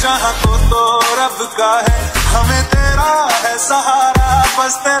 चाहा तो रब का है, हमें तेरा है सहारा।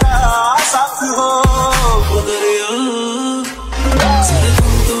 बस तेरा साथ हो दरिया से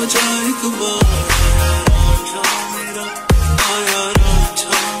तुम तो जाए एक बार, राजा मेरा आया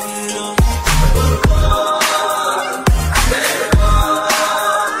राजा मेरा।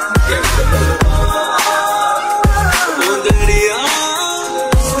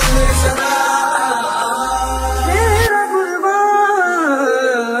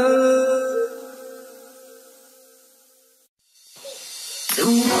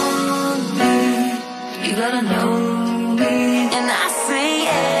 want me, you gotta know me. And I say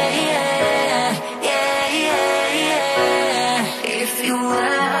yeah, yeah, yeah, yeah, yeah. If you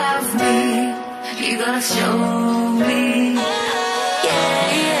love me, you gotta show me. Yeah,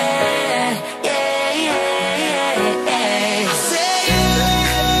 yeah, yeah, yeah, yeah. I say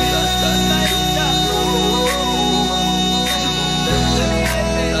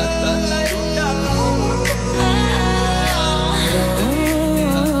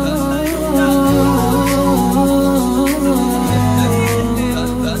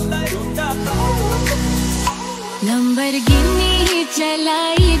Lamborghini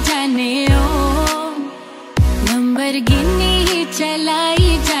चलाई जाने ओ, Lamborghini चलाई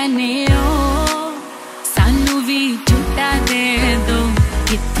जाने ओ, सानू भी झूठा दे दो,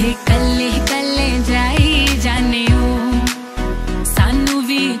 किथे कल्ले कल्ले जाई जाने ओ, सानू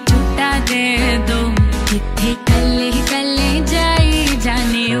भी झूठा दे दो, किथे कल्ले कल्ले जाई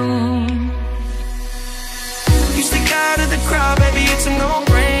जाने ओ. You stick out of the crowd, baby, it's a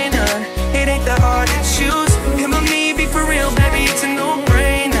no-brainer. It ain't that hard to choose. Him or me, be for real, baby, it's a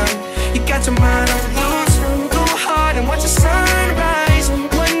no-brainer. You got your mind on loose. Go hard and watch the sunrise.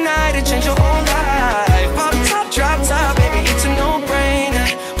 One night and change your whole life. Pop top, drop top, baby, it's a no-brainer.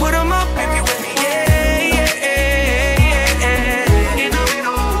 Put 'em up if you with me, yeah, yeah, yeah, yeah. You know it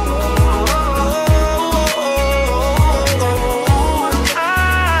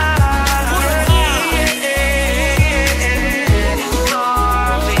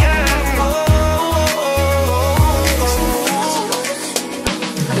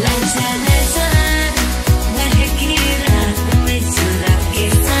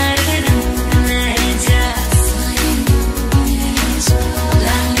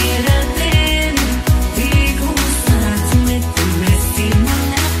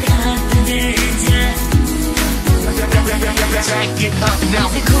Get up now.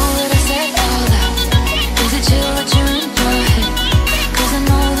 Is it cool that I said all that? Is it chill that you're in for it? 'Cause I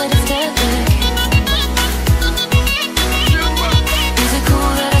know that it's deadly. Is it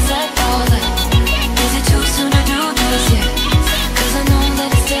cool that I said all that? Is it too soon to do this yet? 'Cause I know that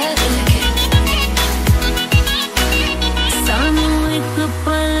it's deadly. सानू एक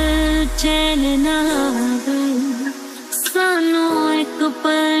पल चैन ना आवे, सानू एक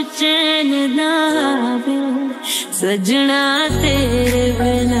पल चैन ना आवे, सजना तेरे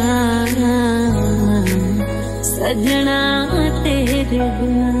बिना, सजना तेरे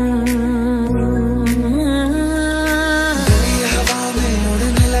बिना. दिल हवा में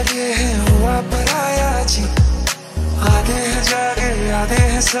उड़ने लगे हैं, हुआ पराया जी. आधे हैं जागे आधे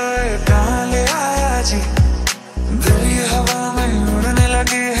हैं सोए, कहाँ ले आया जी. दिल हवा में उड़ने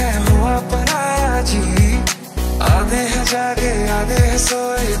लगे हैं, हुआ पराया जी. आधे हैं जागे आधे हैं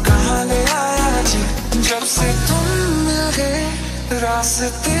सोए, कहाँ ले आया जी. जब से तुम मिल गए,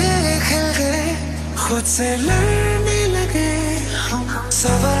 रास्ते खिल गए, खुद से लड़ने लगे, हम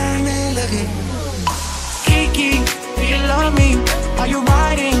संवरने लगे. Kiki, do you love me? Are you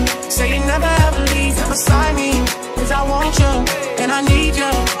riding? Say you never ever leave beside me. 'Cause I want you, and I need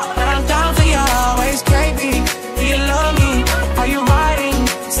you, and I'm down for you always, baby. Do you love me? Are you riding?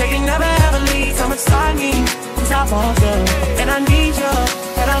 Say you never ever leave beside me. 'Cause I want you, and I need you,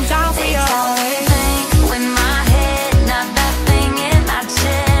 and I'm down for you always. When my head, not that thing in my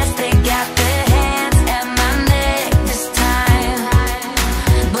chest, they got their hands at my neck this time.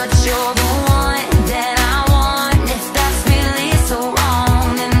 But you're the one that I want. If that's really so wrong,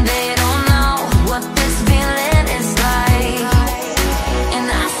 then they don't know what this feeling is like. And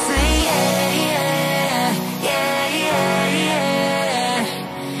I say yeah, yeah, yeah, yeah, yeah,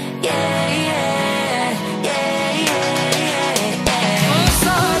 yeah, yeah, yeah, yeah, yeah.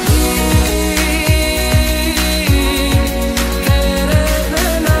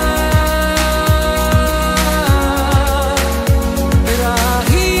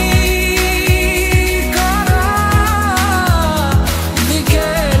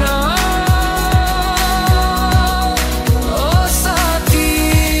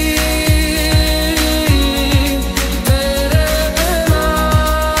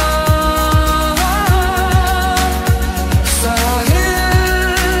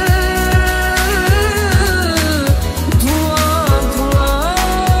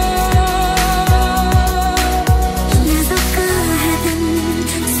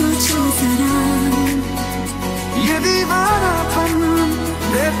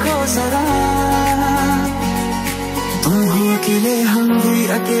 अकेले हम भी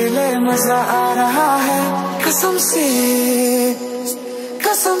अकेले मजा आ रहा है कसम से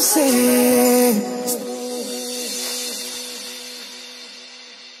कसम से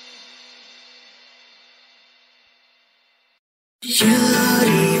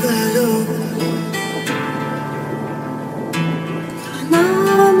यारी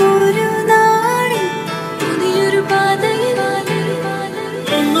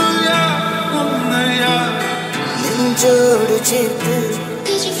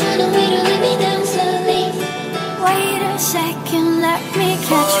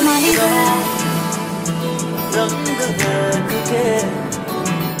रंग महक के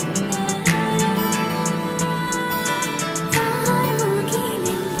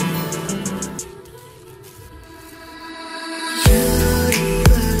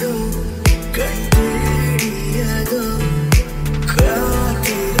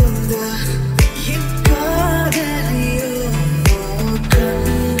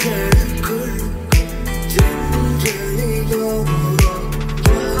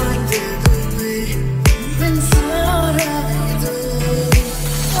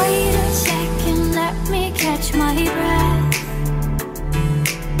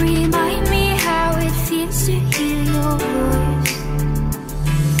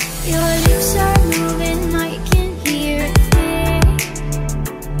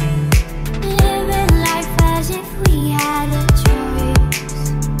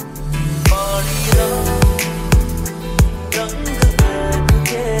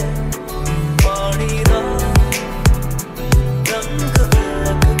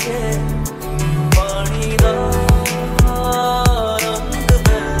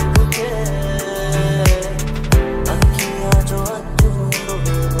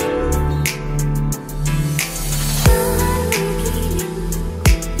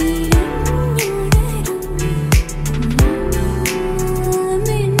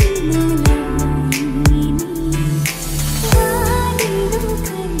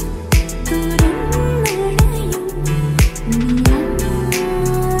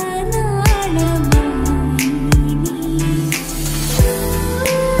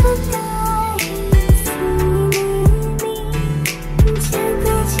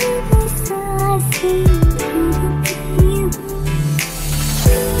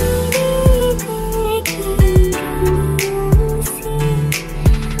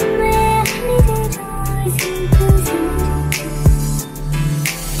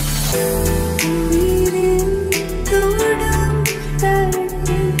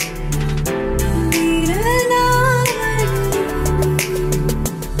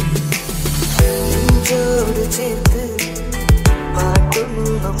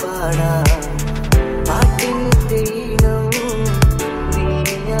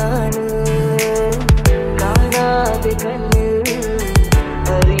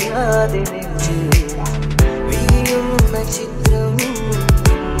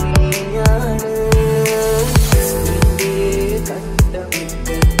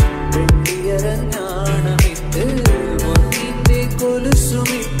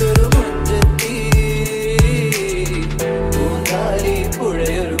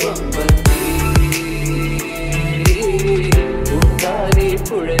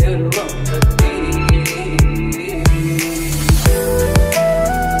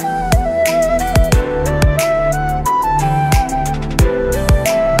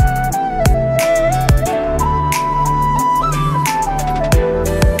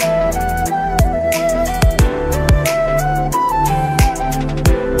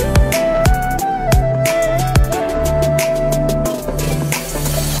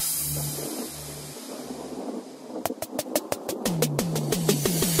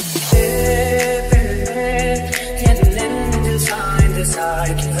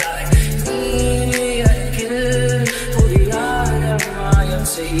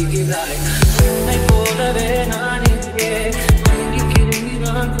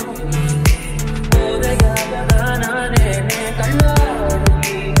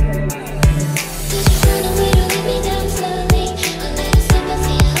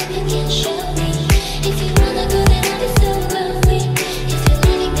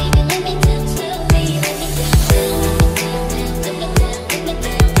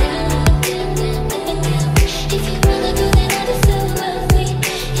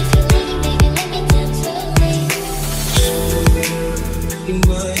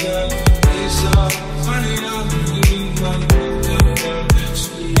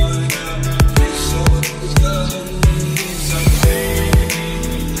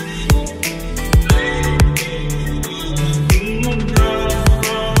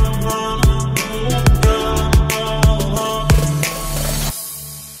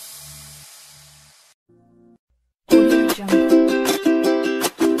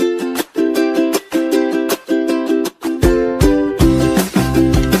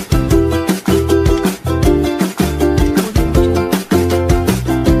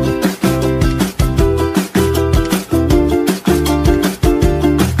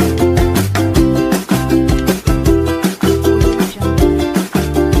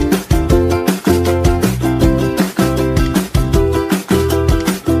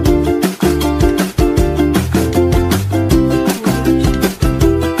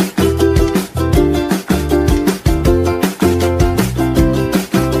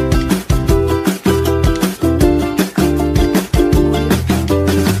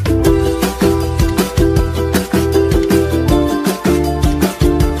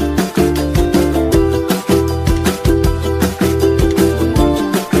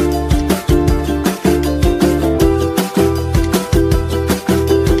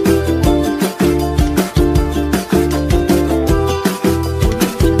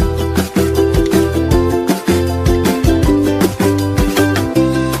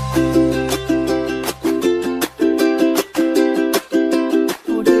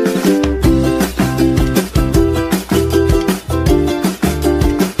है।